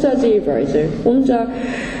Kriterium, unsere Sehweise, unser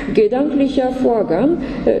gedanklicher Vorgang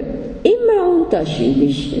immer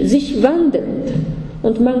unterschiedlich, sich wandelnd.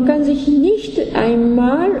 Und man kann sich nicht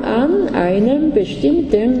einmal an einem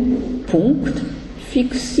bestimmten Punkt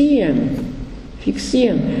fixieren.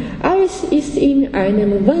 Alles ist in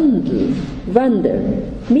einem Wandel,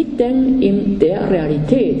 mitten in der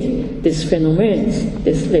Realität des Phänomens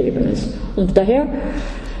des Lebens. Und daher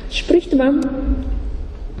spricht man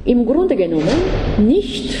im Grunde genommen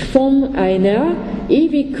nicht von einer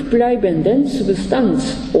ewig bleibenden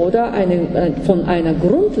Substanz oder von einer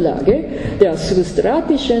Grundlage der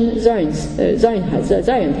substratischen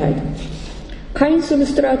Seienheit. Kein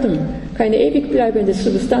Substratum, keine ewig bleibende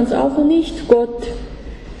Substanz, auch nicht Gott,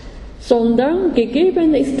 sondern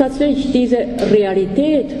gegeben ist tatsächlich diese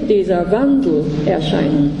Realität, dieser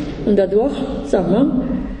Wandelerscheinung. Und dadurch, sagt man,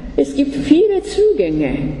 es gibt viele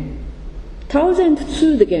Zugänge, 1000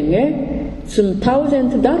 Zugänge zum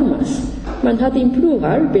 1000 Dharmas. Man hat im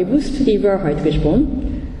Plural bewusst die Wahrheit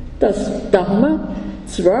gesprochen, dass Dharma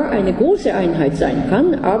zwar eine große Einheit sein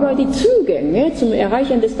kann, aber die Zugänge zum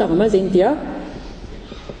Erreichen des Dharma sind ja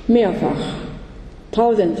mehrfach,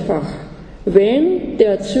 tausendfach. Wenn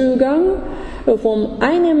der Zugang von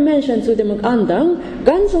einem Menschen zu dem anderen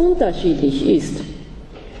ganz unterschiedlich ist,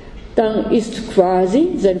 dann ist quasi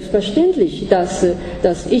selbstverständlich, dass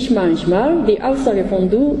ich manchmal die Aussage von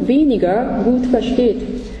du weniger gut versteht.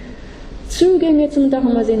 Zugänge zum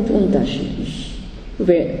Dharma sind unterschiedlich,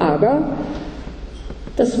 aber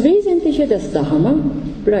das Wesentliche des Dharma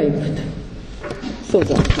bleibt. So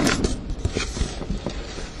sagt man.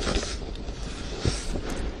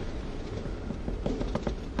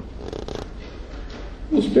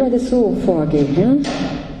 Ich werde so vorgehen.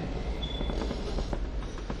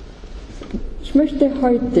 Ich möchte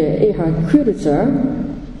heute eher kürzer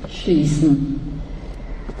schließen.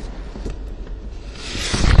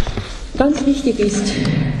 Ganz wichtig ist,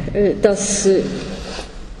 dass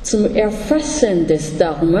zum Erfassen des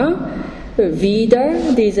Dharma wieder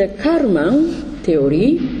diese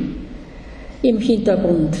Karma-Theorie im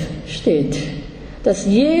Hintergrund steht, dass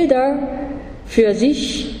jeder für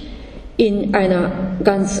sich in einer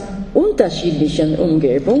ganz unterschiedlichen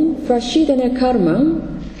Umgebung verschiedene Karma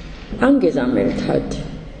angesammelt hat,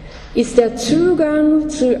 ist der Zugang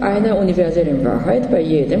zu einer universellen Wahrheit bei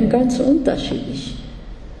jedem ganz unterschiedlich.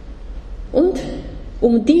 Und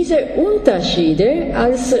um diese Unterschiede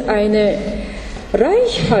als ein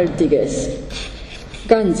reichhaltiges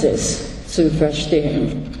Ganzes zu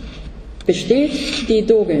verstehen, besteht die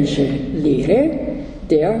Dogensche Lehre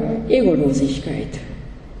der Egolosigkeit.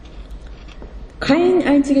 Kein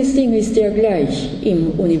einziges Ding ist ja gleich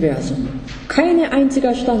im Universum. Kein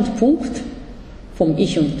einziger Standpunkt vom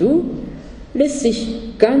Ich und Du lässt sich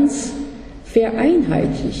ganz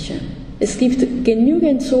vereinheitlichen. Es gibt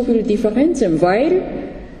genügend so viele Differenzen, weil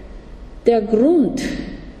der Grund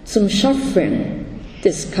zum Schaffen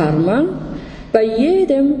des Karma bei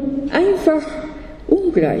jedem einfach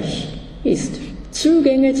ungleich ist.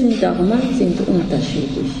 Zugänge zum Dharma sind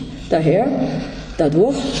unterschiedlich.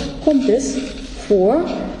 Dadurch kommt es vor,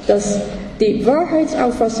 dass die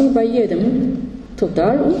Wahrheitsauffassung bei jedem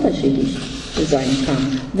total unterschiedlich sein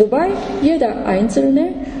kann. Wobei jeder Einzelne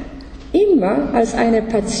immer als eine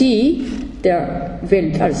Partie der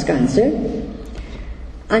Welt als Ganze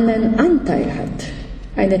einen Anteil hat,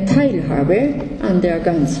 eine Teilhabe an der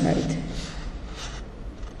Ganzheit.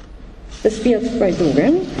 Das wird bei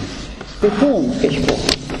Dogen betont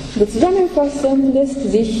gesprochen. Zusammenfassend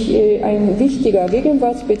lässt sich ein wichtiger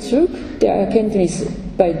Gegenwartsbezug der Erkenntnis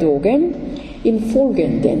bei Dogen im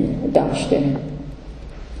Folgenden darstellen.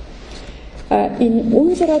 In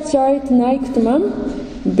unserer Zeit neigt man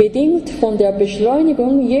bedingt von der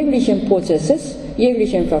Beschleunigung jeglichen Prozesses,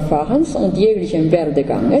 jeglichen Verfahrens und jeglichen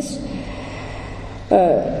Werdeganges.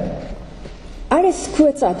 Alles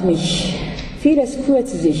kurzatmig, vieles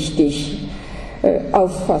kurzsichtig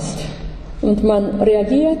auffasst und man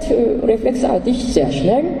reagiert reflexartig sehr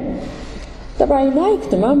schnell. Dabei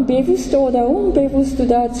neigt man bewusst oder unbewusst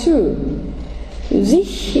dazu,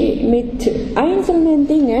 sich mit einzelnen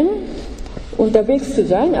Dingen unterwegs zu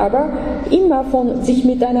sein, aber immer von sich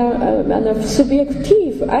mit einer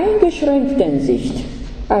subjektiv eingeschränkten Sicht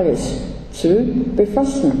alles zu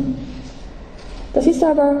befassen. Das ist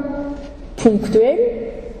aber punktuell.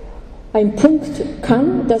 Ein Punkt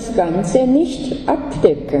kann das Ganze nicht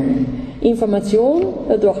abdecken. Information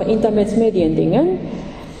durch Intermediendingen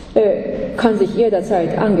kann sich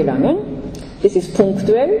jederzeit angelangen. Das ist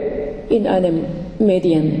punktuell in einem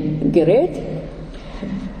Mediengerät.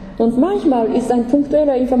 Und manchmal ist eine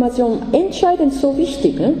punktuelle Information entscheidend so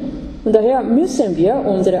wichtig. Ne? Und daher müssen wir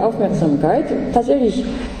unsere Aufmerksamkeit tatsächlich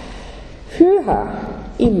höher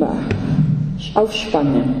immer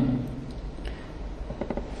aufspannen.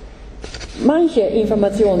 Manche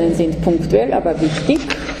Informationen sind punktuell, aber wichtig.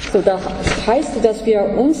 So, das heißt, dass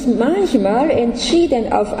wir uns manchmal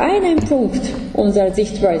entschieden auf einen Punkt unserer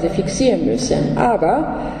Sichtweise fixieren müssen.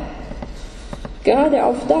 Aber gerade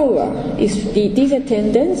auf Dauer ist diese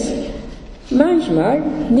Tendenz manchmal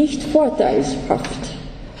nicht vorteilhaft,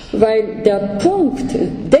 weil der Punkt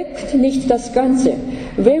deckt nicht das Ganze.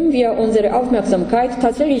 Wenn wir unsere Aufmerksamkeit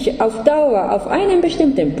tatsächlich auf Dauer auf einen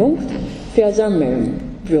bestimmten Punkt versammeln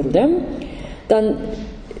würden, dann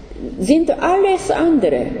sind alle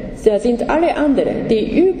anderen,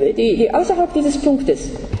 die außerhalb dieses Punktes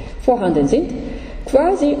vorhanden sind,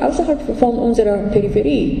 quasi außerhalb von unserer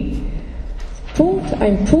Peripherie.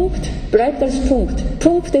 Ein Punkt bleibt als Punkt.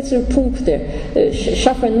 Punkte zu Punkte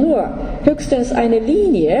schaffen nur höchstens eine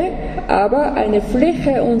Linie, aber eine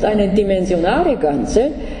Fläche und eine dimensionale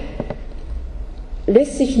Ganze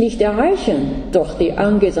lässt sich nicht erreichen durch die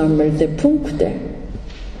angesammelten Punkte.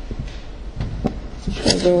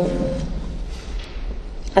 Also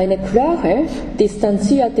eine klare,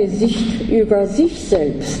 distanzierte Sicht über sich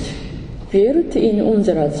selbst wird in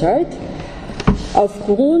unserer Zeit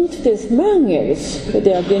aufgrund des Mangels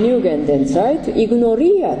der genügenden Zeit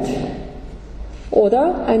ignoriert.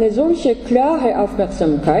 Oder eine solche klare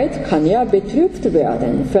Aufmerksamkeit kann ja betrübt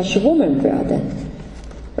werden, verschwommen werden.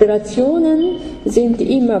 Relationen sind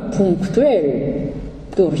immer punktuell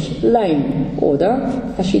durch Line oder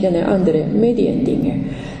verschiedene andere Mediendinge.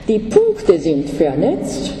 Die Punkte sind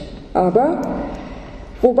vernetzt, aber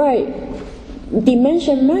wobei die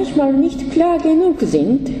Menschen manchmal nicht klar genug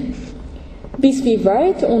sind, bis wie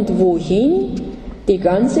weit und wohin die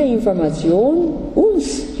ganze Information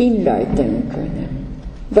uns hinleiten können.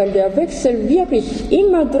 Weil der Wechsel wirklich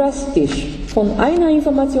immer drastisch von einer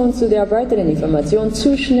Information zu der weiteren Information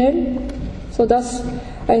zu schnell, sodass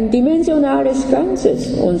ein dimensionales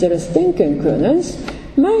Ganzes unseres Denkenkönnens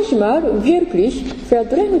manchmal wirklich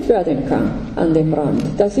verdrängt werden kann an dem Rand.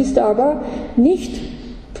 Das ist aber nicht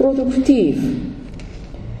produktiv.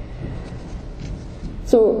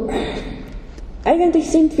 So, eigentlich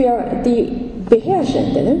sind wir die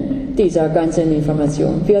Beherrschenden dieser ganzen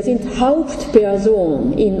Information. Wir sind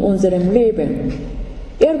Hauptperson in unserem Leben.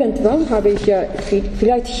 Irgendwann habe ich ja,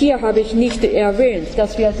 vielleicht hier habe ich nicht erwähnt,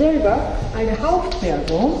 dass wir selber eine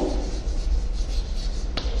Hauptperson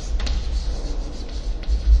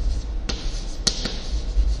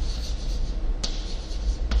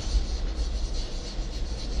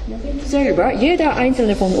selber, jeder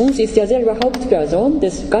einzelne von uns ist ja selber Hauptperson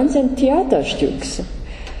des ganzen Theaterstücks.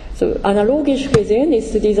 So, analogisch gesehen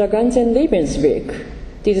ist dieser ganze Lebensweg,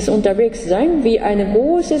 dieses Unterwegssein wie ein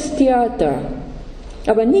großes Theater.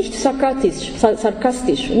 Aber nicht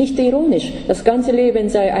sarkastisch, nicht ironisch. Das ganze Leben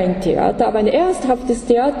sei ein Theater, aber ein ernsthaftes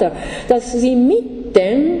Theater, dass Sie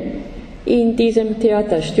mitten in diesem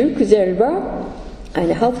Theaterstück selber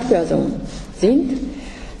eine Hauptperson sind.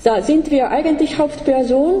 Da sind wir eigentlich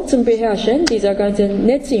Hauptperson zum Beherrschen dieser ganzen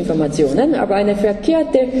Netzinformationen, aber eine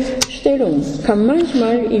verkehrte Stellung kann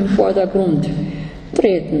manchmal im Vordergrund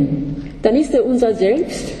treten. Dann ist unser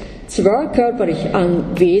Selbst zwar körperlich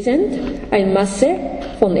anwesend, eine Masse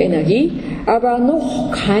von Energie, aber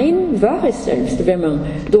noch kein wahres Selbst, wenn man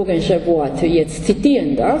Dogensche Worte jetzt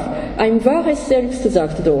zitieren darf. Ein wahres Selbst,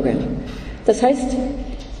 sagt Dogen. Das heißt,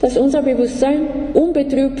 dass unser Bewusstsein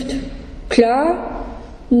unbetrübt, klar,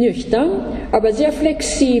 nüchtern, aber sehr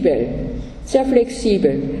flexibel,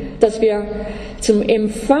 dass wir zum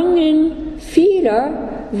Empfangen vieler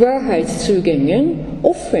Wahrheitszugänge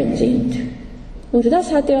offen sind. Und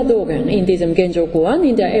das hat der Dogen in diesem Genjo Koan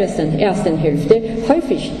in der ersten Hälfte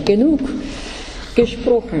häufig genug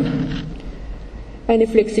gesprochen. Eine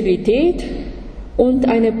Flexibilität und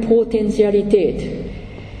eine Potentialität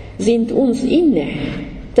sind uns inne,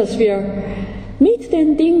 dass wir mit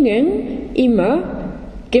den Dingen immer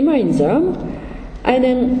gemeinsam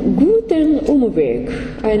einen guten Umweg,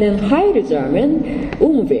 einen heilsamen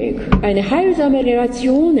Umweg, eine heilsame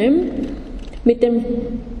Relation mit den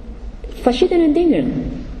verschiedenen Dingen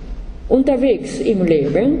unterwegs im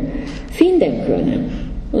Leben finden können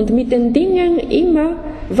und mit den Dingen immer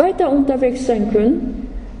weiter unterwegs sein können,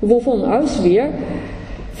 wovon aus wir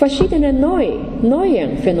verschiedenen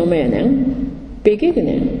neuen Phänomenen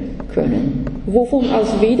begegnen können, wovon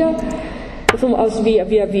aus wir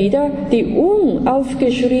wieder die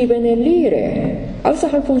unaufgeschriebene Lehre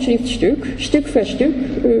außerhalb von Schriftstück, Stück für Stück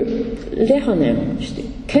lernen,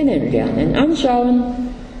 kennenlernen, anschauen,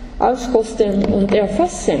 auskosten und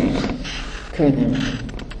erfassen können.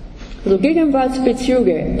 Also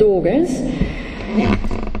Gegenwartsbezüge Dogens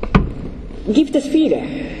gibt es viele.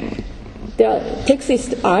 Der Text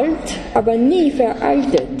ist alt, aber nie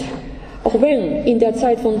veraltet. Auch wenn in der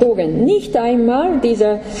Zeit von Dogen nicht einmal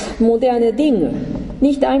diese moderne Dinge,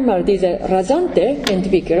 nicht einmal diese rasante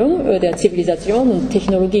Entwicklung der Zivilisation und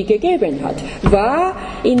Technologie gegeben hat, war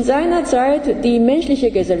in seiner Zeit die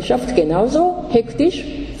menschliche Gesellschaft genauso hektisch,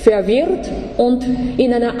 verwirrt und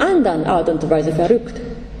in einer anderen Art und Weise verrückt.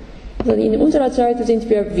 Also in unserer Zeit sind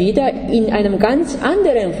wir wieder in einem ganz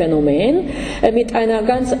anderen Phänomen, mit einer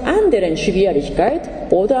ganz anderen Schwierigkeit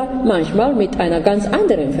oder manchmal mit einer ganz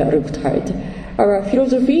anderen Verrücktheit. Aber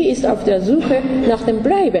Philosophie ist auf der Suche nach dem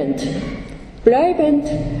bleibend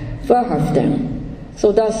Wahrhaften,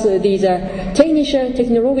 sodass dieser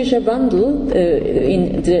technologische Wandel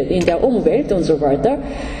in der Umwelt und so weiter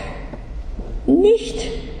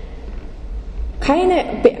keine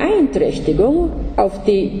Beeinträchtigung auf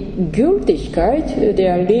die Gültigkeit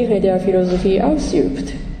der Lehre der Philosophie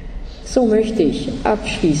ausübt. So möchte ich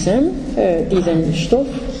abschließen diesen Stoff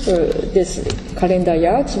des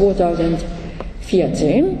Kalenderjahres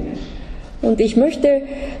 2014 und ich möchte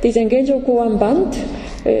diesen Genjo Koan Band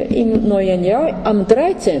im neuen Jahr am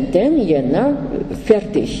 13. Jänner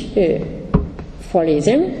fertig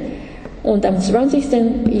vorlesen. Und am 20.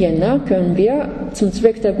 Jänner können wir zum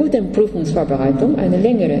Zweck der guten Prüfungsvorbereitung eine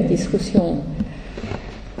längere Diskussion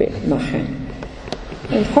machen.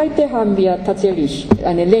 Und heute haben wir tatsächlich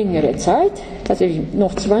eine längere Zeit, tatsächlich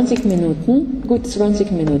noch 20 Minuten, gut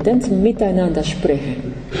 20 Minuten zum Miteinander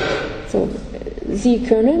sprechen. So, Sie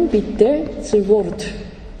können bitte Sie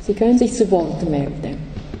können sich zu Wort melden.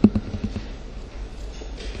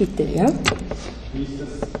 Bitte, ja? Wie ist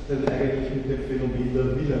das denn eigentlich mit dem Phänomen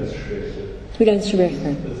der Willensschwäche?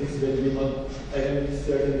 Willensschwäche. Das ist, wenn jemand eigentlich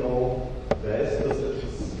sehr genau weiß, dass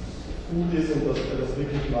etwas gut ist und dass er das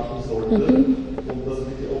wirklich machen sollte und das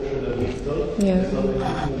wirklich auch schon erlebt hat, ja. es aber in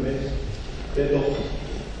diesem Moment dennoch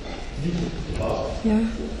nicht macht, ja.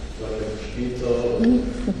 Später,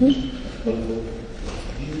 also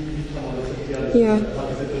wie kann man das erklären? Ja.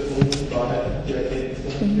 Hat diese Person die Wahrheit der Erkenntnis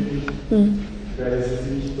noch nicht wirklich, weil es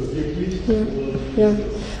sie nicht verwirklicht? Ja,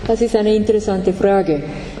 das ist eine interessante Frage.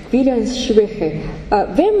 Willensschwäche.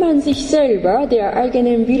 Wenn man sich selber der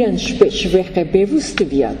eigenen Willensschwäche bewusst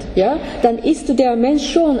wird, ja, dann ist der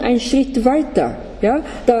Mensch schon einen Schritt weiter. Ja?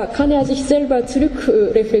 Da kann er sich selber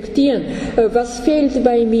zurückreflektieren, was fehlt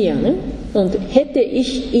bei mir. Ne? Und hätte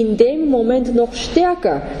ich in dem Moment noch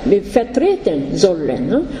stärker vertreten sollen.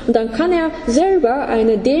 Ne? Und dann kann er selber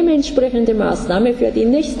eine dementsprechende Maßnahme für die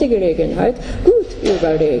nächste Gelegenheit gut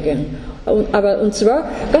überlegen. Und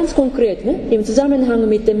zwar ganz konkret, ne, im Zusammenhang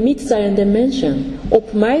mit dem Mitsein der Menschen,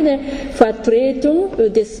 ob meine Vertretung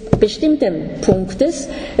des bestimmten Punktes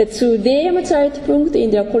zu dem Zeitpunkt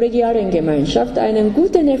in der kollegialen Gemeinschaft einen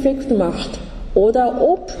guten Effekt macht oder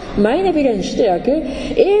ob meine Willensstärke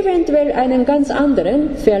eventuell einen ganz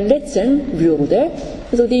anderen verletzen würde.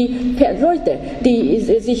 Also die Leute, die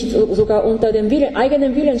sich sogar unter der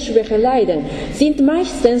eigenen Willensschwäche leiden, sind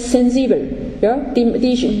meistens sensibel. Ja?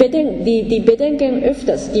 Die bedenken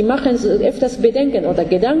öfters, die machen öfters Bedenken oder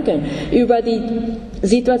Gedanken über die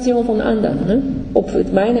Situation von anderen, ne? Ob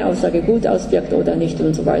meine Aussage gut auswirkt oder nicht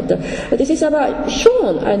und so weiter. Das ist aber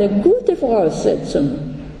schon eine gute Voraussetzung.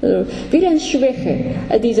 Willensschwäche,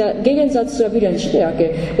 dieser Gegensatz zur Willensstärke,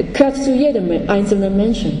 gehört zu jedem einzelnen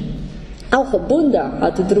Menschen. Auch Buddha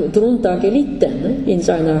hat darunter gelitten in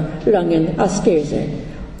seiner langen Askese.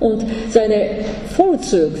 Und sein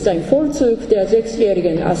Vollzug der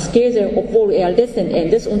 6-jährigen Askese, obwohl er letzten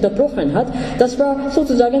Endes unterbrochen hat, das war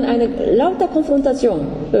sozusagen eine laute Konfrontation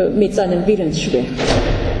mit seinen Willensschwächen.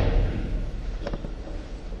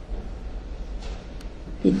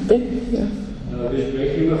 bitte. Ja. Wir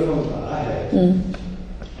sprechen immer von Wahrheit.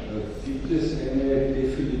 Gibt es eine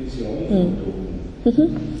Definition von Dogen?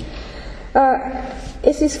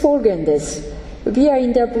 Es ist Folgendes. Wir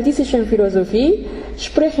in der buddhistischen Philosophie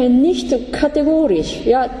sprechen nicht kategorisch.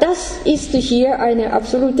 Ja, das ist hier eine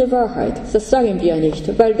absolute Wahrheit. Das sagen wir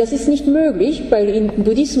nicht, weil das ist nicht möglich, weil im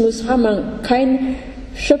Buddhismus hat man kein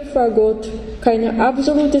Schöpfergott, kein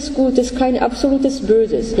absolutes Gutes, kein absolutes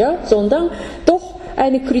Böses, ja, sondern doch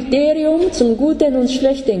ein Kriterium zum Guten und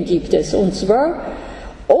Schlechten gibt es. Und zwar,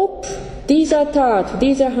 ob dieser Tat,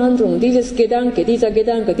 diese Handlung, dieser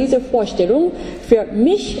Gedanke, diese Vorstellung für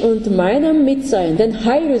mich und meinen Mitseienden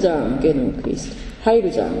heilsam genug ist.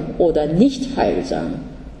 Heilsam oder nicht heilsam.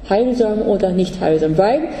 Heilsam oder nicht heilsam,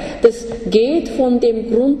 weil das geht von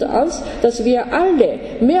dem Grund aus, dass wir alle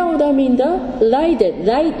mehr oder minder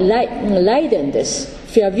leidendes,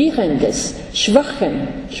 verwirrendes,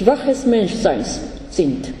 schwaches Menschsein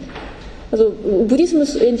sind. Also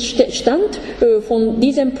Buddhismus entstand von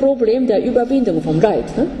diesem Problem der Überwindung vom Leid.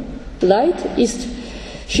 Leid ist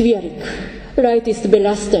schwierig, Leid ist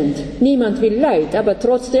belastend. Niemand will Leid, aber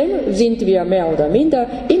trotzdem sind wir mehr oder minder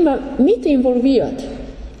immer mit involviert.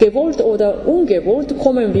 Gewollt oder ungewollt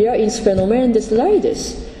kommen wir ins Phänomen des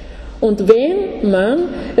Leides. Und wenn man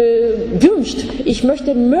wünscht, ich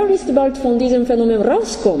möchte möglichst bald von diesem Phänomen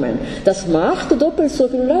rauskommen, das macht doppelt so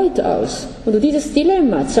viel Leid aus. Und dieses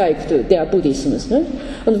Dilemma zeigt der Buddhismus. Ne?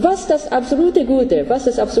 Und was das absolute Gute, was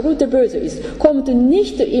das absolute Böse ist, kommt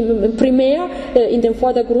nicht primär in den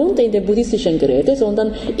Vordergrund in den buddhistischen Geräten,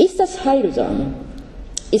 sondern ist das heilsam?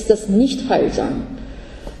 Ist das nicht heilsam?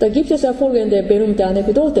 Da gibt es ja folgende berühmte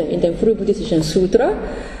Anekdote in dem frühbuddhistischen Sutra.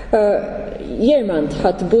 Jemand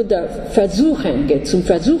hat Buddha zum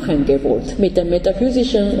Versuchen gewollt mit der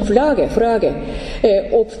metaphysischen Frage,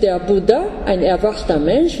 ob der Buddha, ein erwachter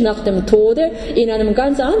Mensch, nach dem Tode in einem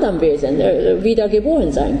ganz anderen Wesen wieder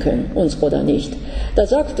geboren sein kann, uns oder nicht. Da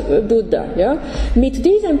sagt Buddha, ja, mit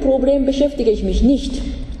diesem Problem beschäftige ich mich nicht,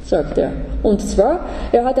 sagt er. Und zwar,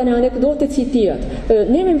 er hat eine Anekdote zitiert.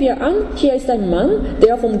 Nehmen wir an, hier ist ein Mann,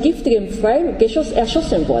 der vom giftigen Pfeil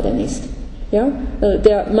erschossen worden ist. Ja?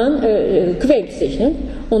 Der Mann quält sich. Ne?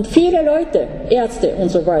 Und viele Leute, Ärzte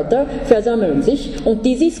und so weiter, versammeln sich und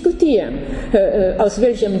die diskutieren, aus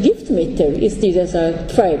welchem Giftmittel ist dieser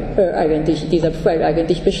Pfeil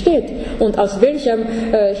eigentlich besteht und aus welcher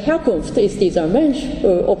Herkunft ist dieser Mensch,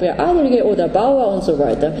 ob er Adelige oder Bauer und so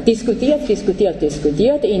weiter. Diskutiert,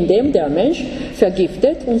 indem der Mensch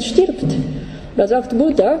vergiftet und stirbt. Da sagt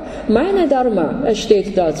Buddha, meine Dharma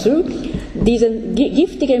steht dazu, diesen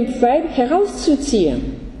giftigen Pfeil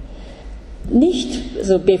herauszuziehen. Nicht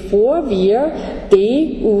so, bevor wir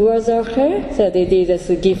die Ursache dieses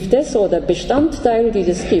Giftes oder Bestandteil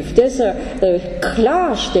dieses Giftes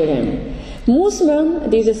klarstellen, muss man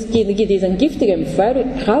diesen giftigen Pfeil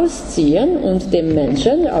rausziehen und den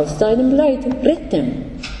Menschen aus seinem Leid retten.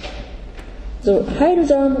 So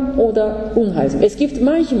heilsam oder unheilsam. Es gibt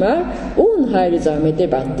manchmal unheilsame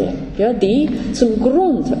Debatte, ja, die zum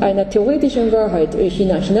Grund einer theoretischen Wahrheit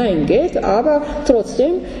hineingeht, aber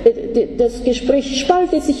trotzdem, das Gespräch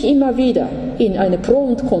spaltet sich immer wieder in eine Pro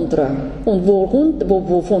und Contra und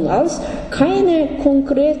wovon aus kein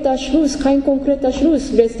konkreter Schluss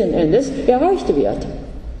letzten Endes erreicht wird.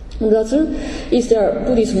 Und dazu ist der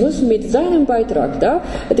Buddhismus mit seinem Beitrag da.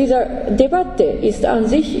 Diese Debatte ist an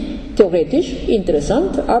sich theoretisch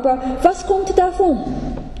interessant, aber was kommt davon?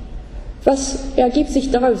 Was ergibt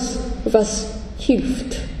sich daraus? Was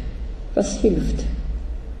hilft? Was hilft?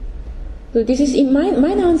 So, das ist in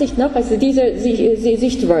meiner Ansicht nach, also diese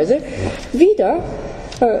Sichtweise, wieder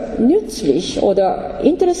nützlich oder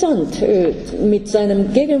interessant mit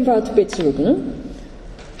seinem Gegenwartbezug. Ne?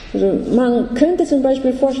 Also man könnte zum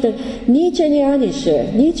Beispiel vorstellen, Nietzscheartige,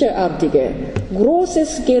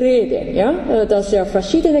 großes Gerede, ja, das ja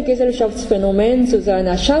verschiedene Gesellschaftsphänomene zu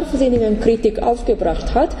seiner scharfsinnigen Kritik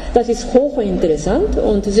aufgebracht hat, das ist hochinteressant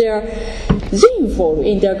und sehr sinnvoll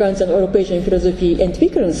in der ganzen europäischen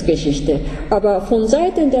Philosophie-Entwicklungsgeschichte. Aber von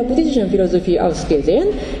Seiten der buddhistischen Philosophie aus gesehen,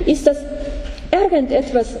 ist das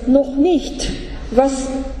irgendetwas noch nicht. Was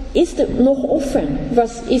ist noch offen?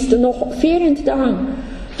 Was ist noch fehlend daran?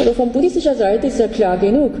 Also von buddhistischer Seite ist ja klar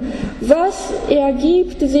genug. Was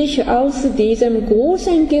ergibt sich aus diesem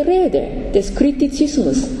großen Gerede des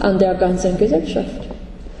Kritizismus an der ganzen Gesellschaft?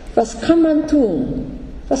 Was kann man tun?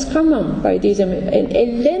 Was kann man bei diesem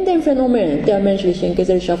elenden Phänomen der menschlichen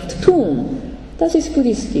Gesellschaft tun? Das ist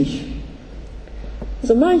buddhistisch.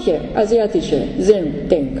 Also manche asiatische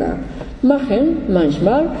Zen-Denker machen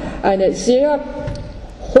manchmal eine sehr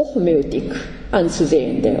hochmütig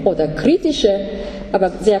anzusehende oder kritische,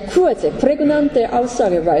 aber sehr kurze, prägnante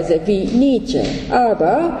Aussageweise wie Nietzsche.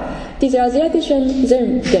 Aber diese asiatischen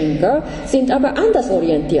Zen-Denker sind aber anders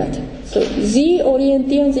orientiert. So, sie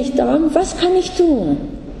orientieren sich daran, was kann ich tun?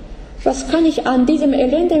 Was kann ich an diesem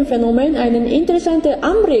elenden Phänomen eine interessante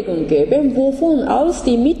Anregung geben, wovon aus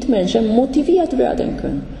die Mitmenschen motiviert werden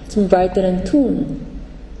können zum weiteren Tun?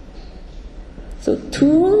 So,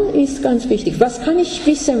 tun ist ganz wichtig. Was kann ich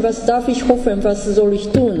wissen, was darf ich hoffen, was soll ich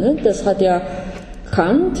tun? Das hat ja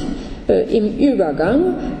Kant im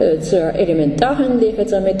Übergang zur elementaren Lehre,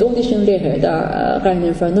 zur methodischen Lehre, der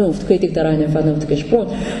reinen Vernunft, Kritik der reinen Vernunft gesprochen.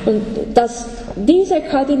 Und dass diese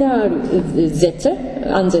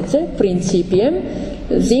Ansätze, Prinzipien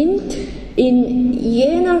sind in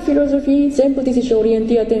jener Philosophie, zen-buddhistisch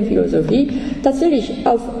orientierten Philosophie, tatsächlich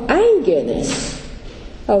auf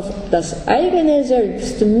das eigene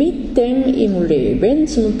Selbst mitten im Leben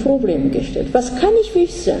zum Problem gestellt. Was kann ich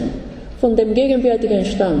wissen von dem gegenwärtigen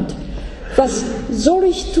Stand? Was soll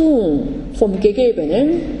ich tun vom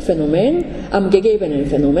gegebenen Phänomen, am gegebenen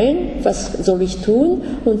Phänomen? Was soll ich tun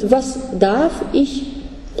und was darf ich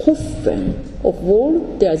hoffen? Obwohl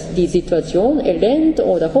die Situation elend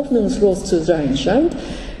oder hoffnungslos zu sein scheint,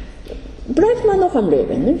 bleibt man noch am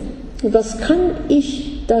Leben. Ne? Was kann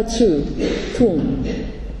ich dazu tun?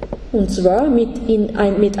 Und zwar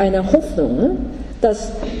mit einer Hoffnung, ne?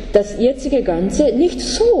 Dass das jetzige Ganze nicht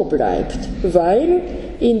so bleibt, weil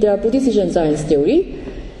in der buddhistischen Seinstheorie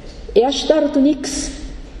erstarrt nichts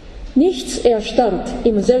erstarrt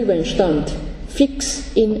im selben Stand, fix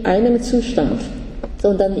in einem Zustand,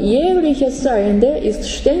 sondern jegliches Seiende ist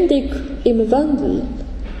ständig im Wandel.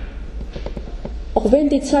 Auch wenn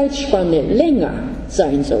die Zeitspanne länger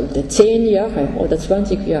sein sollte, 10 Jahre oder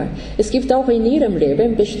 20 Jahre. Es gibt auch in ihrem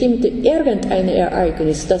Leben bestimmt irgendein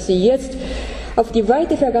Ereignis, das sie jetzt auf die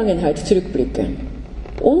weite Vergangenheit zurückblicken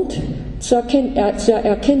und zur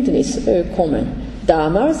Erkenntnis kommen.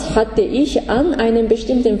 Damals hatte ich an einem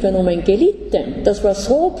bestimmten Phänomen gelitten. Das war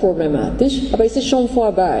so problematisch, aber es ist schon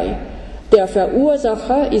vorbei. Der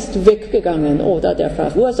Verursacher ist weggegangen oder der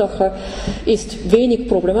Verursacher ist wenig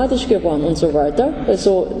problematisch geworden und so weiter,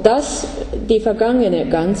 also dass die vergangene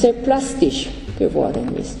Ganze plastisch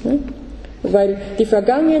geworden ist. Ne? Weil die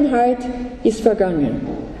Vergangenheit ist vergangen.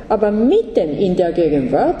 Aber mitten in der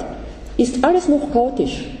Gegenwart ist alles noch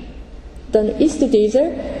chaotisch. Dann ist diese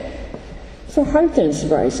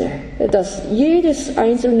Verhaltensweise, dass jedes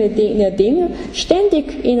einzelne Ding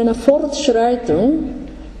ständig in einer Fortschreitung,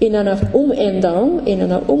 in einer Umänderung, in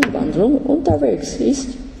einer Umwandlung unterwegs ist.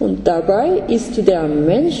 Und dabei ist der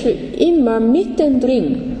Mensch immer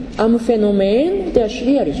mittendrin am Phänomen der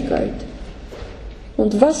Schwierigkeit.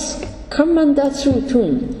 Und was kann man dazu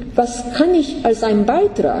tun? Was kann ich als einen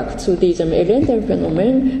Beitrag zu diesem elenden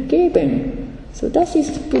Phänomen geben? So, das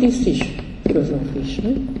ist buddhistisch-philosophisch.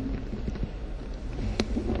 Ne?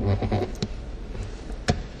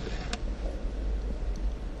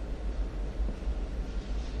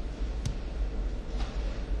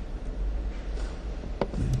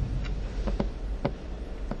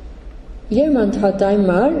 Jemand hat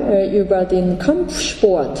einmal über den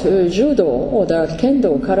Kampfsport Judo oder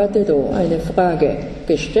Kendo, Karate-Do eine Frage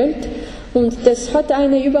gestellt und das hat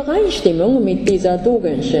eine Übereinstimmung mit dieser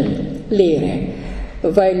Dogenschen Lehre,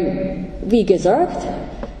 weil, wie gesagt,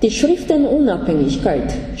 die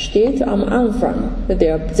Schriftenunabhängigkeit steht am Anfang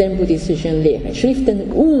der zen-buddhistischen Lehre.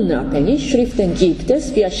 Schriftenunabhängig, Schriften gibt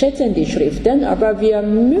es, wir schätzen die Schriften, aber wir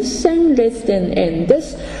müssen letzten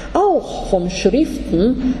Endes auch von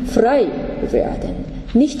Schriften frei werden,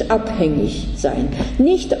 nicht abhängig sein,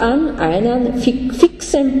 nicht an einen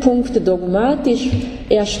fixen Punkt dogmatisch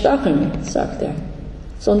erstarren, sagt er,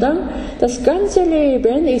 sondern das ganze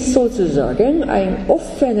Leben ist sozusagen ein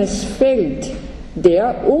offenes Feld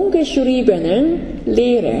der ungeschriebenen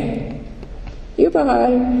Lehre.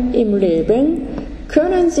 Überall im Leben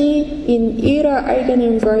können Sie in Ihrer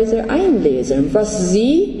eigenen Weise einlesen, was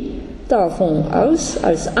Sie davon aus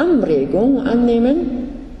als Anregung annehmen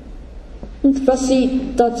und was Sie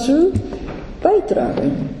dazu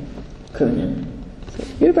beitragen können.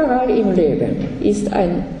 Überall im Leben ist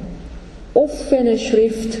eine offene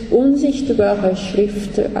Schrift, unsichtbare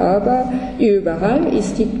Schrift, aber überall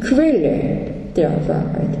ist die Quelle der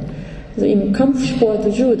Wahrheit. Also im Kampfsport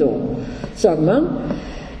Judo sagt man,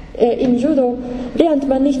 im Judo lernt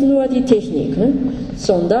man nicht nur die Technik, ne,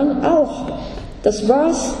 sondern auch das,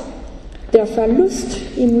 was der Verlust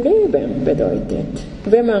im Leben bedeutet.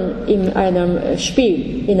 Wenn man in einem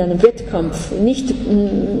Spiel, in einem Wettkampf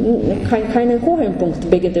keinen hohen Punkt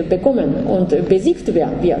bekommen und besiegt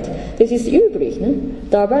wird, das ist üblich. Ne?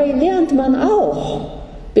 Dabei lernt man auch,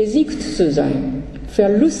 besiegt zu sein,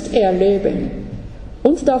 Verlust erleben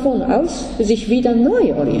und davon aus sich wieder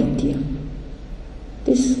neu orientieren.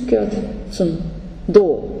 Das gehört zum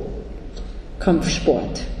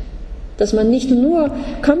Do-Kampfsport. Dass man nicht nur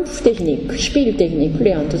Kampftechnik, Spieltechnik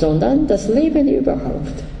lernt, sondern das Leben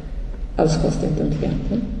überhaupt auskostet und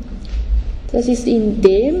lernt. Das ist in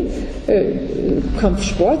dem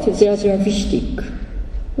Kampfsport sehr, sehr wichtig.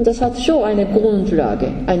 Und das hat schon eine Grundlage,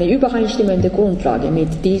 eine übereinstimmende Grundlage mit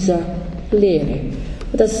dieser Lehre.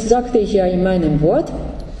 Das sagte ich ja in meinem Wort,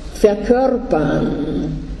 Verkörpern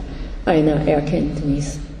einer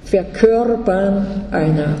Erkenntnis, Verkörpern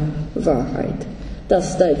einer Wahrheit.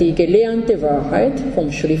 Dass die gelernte Wahrheit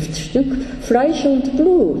vom Schriftstück Fleisch und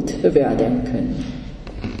Blut werden kann.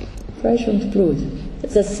 Fleisch und Blut.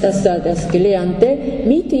 Dass das Gelernte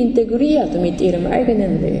mit integriert mit ihrem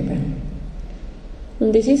eigenen Leben.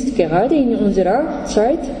 Und es ist gerade in unserer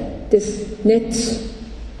Zeit des Netz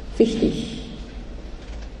wichtig.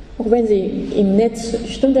 Auch wenn Sie im Netz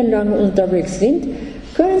stundenlang unterwegs sind,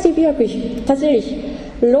 können Sie wirklich tatsächlich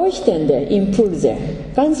leuchtende Impulse,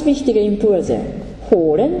 ganz wichtige Impulse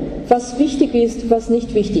holen, was wichtig ist, was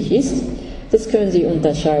nicht wichtig ist. Das können Sie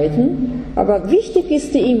unterscheiden. Aber wichtig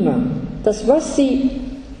ist immer, dass was Sie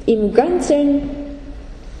im Ganzen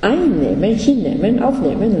einnehmen, hinnehmen,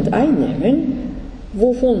 aufnehmen und einnehmen,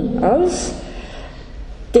 wovon aus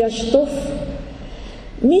der Stoff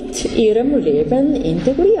mit Ihrem Leben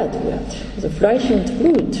integriert wird, also Fleisch und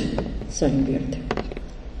Blut sein wird.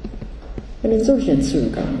 Ein solcher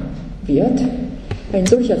Zugang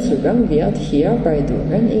wird hier bei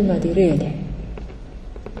Dogen immer die Rede.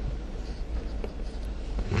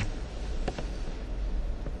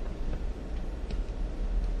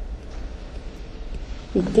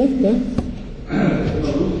 Bitte, ja?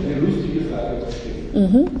 Eine lustige Frage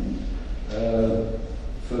stellen.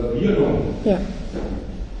 Verwirrung, Ja.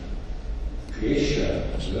 Klescher,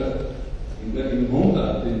 ja? Im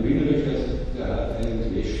Mundart, in Wienerisch heißt der hat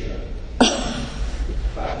einen Klescher.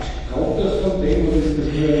 Kommt das von dem oder ist das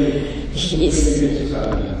nur eine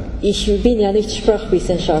Zusammenhang? Ich bin ja nicht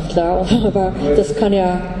Sprachwissenschaftler, aber das kann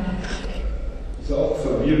ja... Ist auch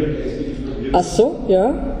verwirrend, geistig verwirrend. Ach so,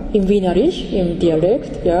 ja, im Wienerisch, im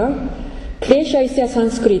Dialekt, ja. Klescher ist ja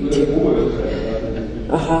Sanskrit.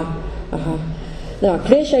 Aha. Ja,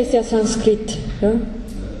 Klescher ist ja Sanskrit, ja.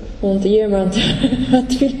 Und jemand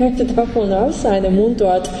hat vielleicht davon aus eine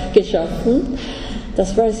Mundart geschaffen.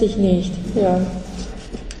 Das weiß ich nicht, ja.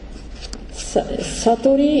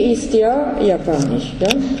 Satori ist ja japanisch, ja.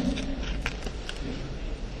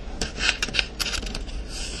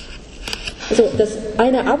 Also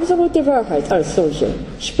eine absolute Wahrheit als solche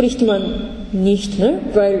spricht man nicht, ne?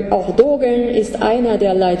 Weil auch Dogen ist einer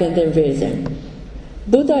der leitenden Wesen.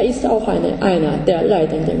 Buddha ist auch einer der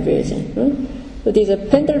leitenden Wesen. Ne? So diese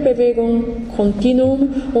Pendelbewegung, Kontinuum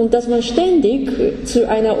und dass man ständig zu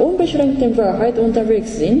einer unbeschränkten Wahrheit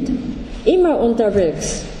unterwegs sind, immer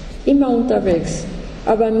unterwegs,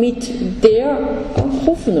 aber mit der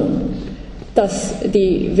Hoffnung, dass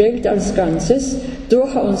die Welt als Ganzes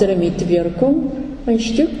durch unsere Mitwirkung ein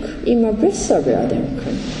Stück immer besser werden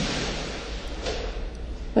kann.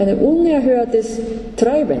 Ein unerhörtes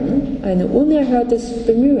Treiben, ein unerhörtes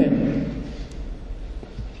Bemühen.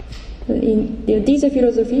 Diese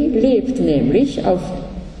Philosophie lebt nämlich auf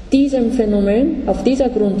diesem Phänomen, auf dieser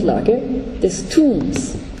Grundlage des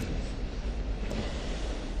Tuns.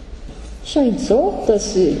 Scheint so,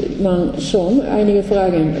 dass man schon einige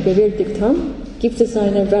Fragen bewältigt hat. Gibt es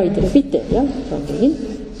eine weitere Bitte? Ja, Frau Dogen?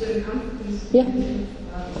 Zu den Kampfkünsten. Ja.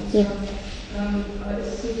 Ja. Aber es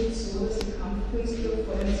ist nicht so, dass die Kampfkünste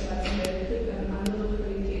vor dem Zweiten Weltkrieg eine andere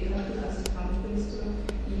Qualität hatten als die Kampfkünste,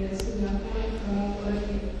 die jetzt in Japan oder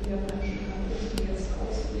die japanischen Kampfkünste, die jetzt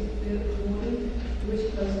ausgebildet wurden,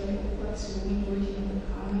 durch die Operation durch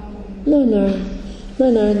Amerikaner und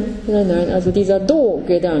Nein, also dieser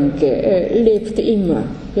Do-Gedanke lebt immer.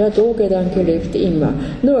 Ja, Do-Gedanke lebt immer.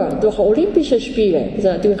 Nur durch Olympische Spiele,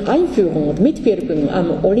 durch Einführung und Mitwirkung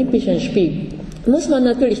am Olympischen Spiel, muss man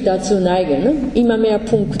natürlich dazu neigen, ne? Immer mehr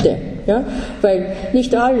Punkte. Ja? Weil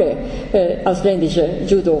nicht alle ausländische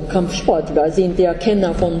Judo-Kampfsportler sind ja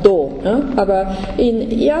Kenner von Do. Ja? Aber in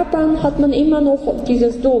Japan hat man immer noch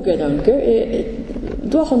dieses Do-Gedanke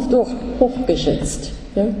durch und durch hochgeschätzt.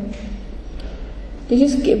 Ja? Das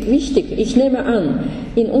ist wichtig. Ich nehme an,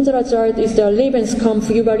 in unserer Zeit ist der Überlebenskampf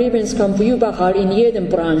überall in jeder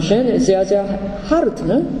Branche sehr, sehr hart.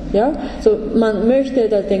 Ne? Ja? So, man möchte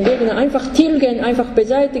den Gegner einfach tilgen, einfach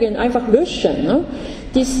beseitigen, einfach löschen. Ne?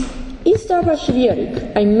 Das ist aber schwierig.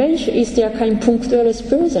 Ein Mensch ist ja kein punktuelles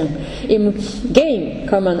Böse. Im Game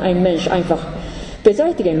kann man einen Mensch einfach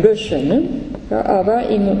beseitigen, löschen. Ne? Ja, aber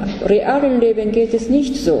im realen Leben geht es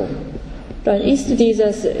nicht so. Dann ist die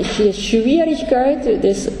Schwierigkeit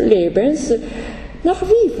des Lebens nach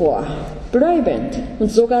wie vor bleibend und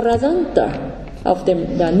sogar rasanter auf der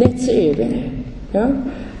Netzebene. Ja?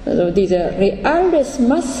 Also dieses reales,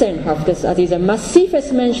 massenhaftes, dieses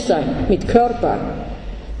massives Menschsein mit Körper,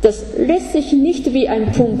 das lässt sich nicht wie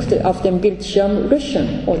ein Punkt auf dem Bildschirm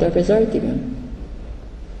löschen oder beseitigen.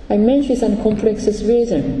 Ein Mensch ist ein komplexes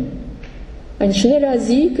Wesen. Ein schneller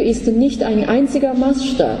Sieg ist nicht ein einziger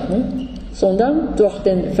Maßstab, ne? Sondern durch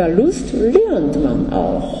den Verlust lernt man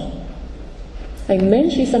auch. Ein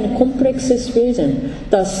Mensch ist ein komplexes Wesen,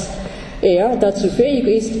 das er dazu fähig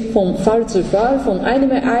ist, von Fall zu Fall, von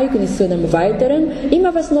einem Ereignis zu einem weiteren,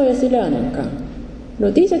 immer was Neues lernen kann.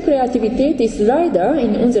 Nur diese Kreativität ist leider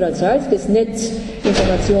in unserer Zeit des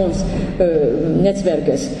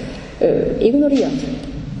Informationsnetzwerkes ignoriert.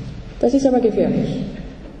 Das ist aber gefährlich.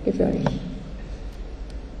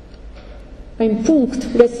 Ein Punkt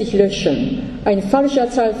lässt sich löschen, ein falscher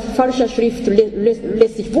Schrift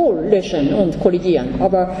lässt sich wohl löschen und korrigieren,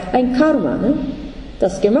 aber ein Karma, ne,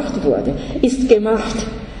 das gemacht wurde, ist gemacht.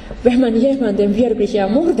 Wenn man jemanden wirklich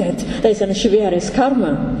ermordet, das ist ein schweres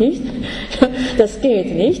Karma, nicht? Das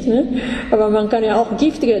geht nicht, ne? Aber man kann ja auch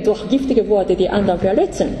durch giftige Worte die anderen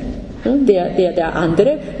verletzen. Der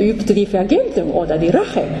andere übt die Vergeltung oder die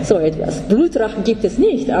Rache, so etwas. Blutrache gibt es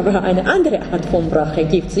nicht, aber eine andere Art von Rache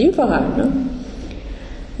gibt es überall. Ne?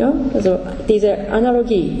 Ja, also diese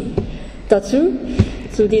Analogie dazu,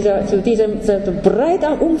 zu dieser breit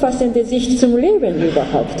umfassenden Sicht zum Leben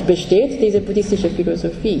überhaupt, besteht diese buddhistische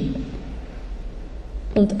Philosophie.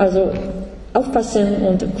 Und also aufpassen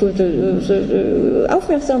und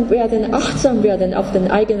aufmerksam werden, achtsam werden auf den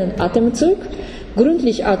eigenen Atemzug,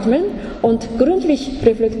 gründlich atmen und gründlich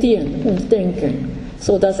reflektieren und denken,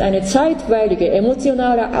 sodass eine zeitweilige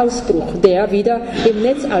emotionale Ausbruch, der wieder im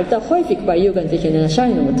Netzalter häufig bei Jugendlichen in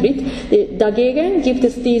Erscheinung tritt, dagegen gibt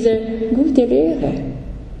es diese gute Lehre.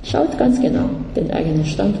 Schaut ganz genau den eigenen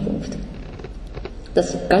Standpunkt.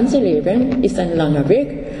 Das ganze Leben ist ein langer Weg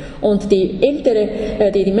und die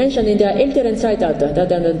Menschen in der älteren Zeitalter,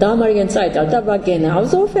 der damaligen Zeitalter, war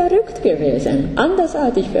genauso verrückt gewesen,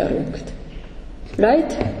 andersartig verrückt.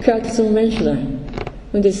 Leid gehört zum Menschsein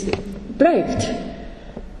und es bleibt.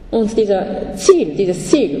 Und dieses Ziel,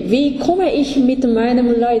 wie komme ich mit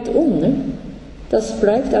meinem Leid um, ne? Das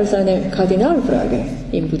bleibt als eine Kardinalfrage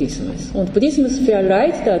im Buddhismus. Und Buddhismus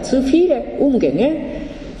verleiht dazu viele Umgänge,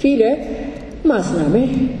 viele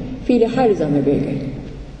Maßnahmen, viele heilsame Wege.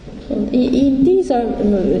 Und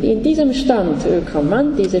in diesem Stand kann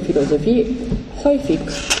man diese Philosophie häufig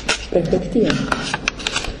reflektieren.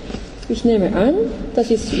 Ich nehme an, das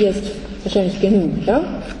ist jetzt wahrscheinlich genug, ja?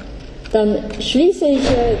 Dann schließe ich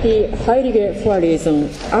die heutige Vorlesung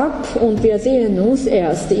ab und wir sehen uns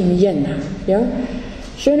erst im Jänner. Ja?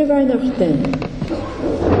 Schöne Weihnachten!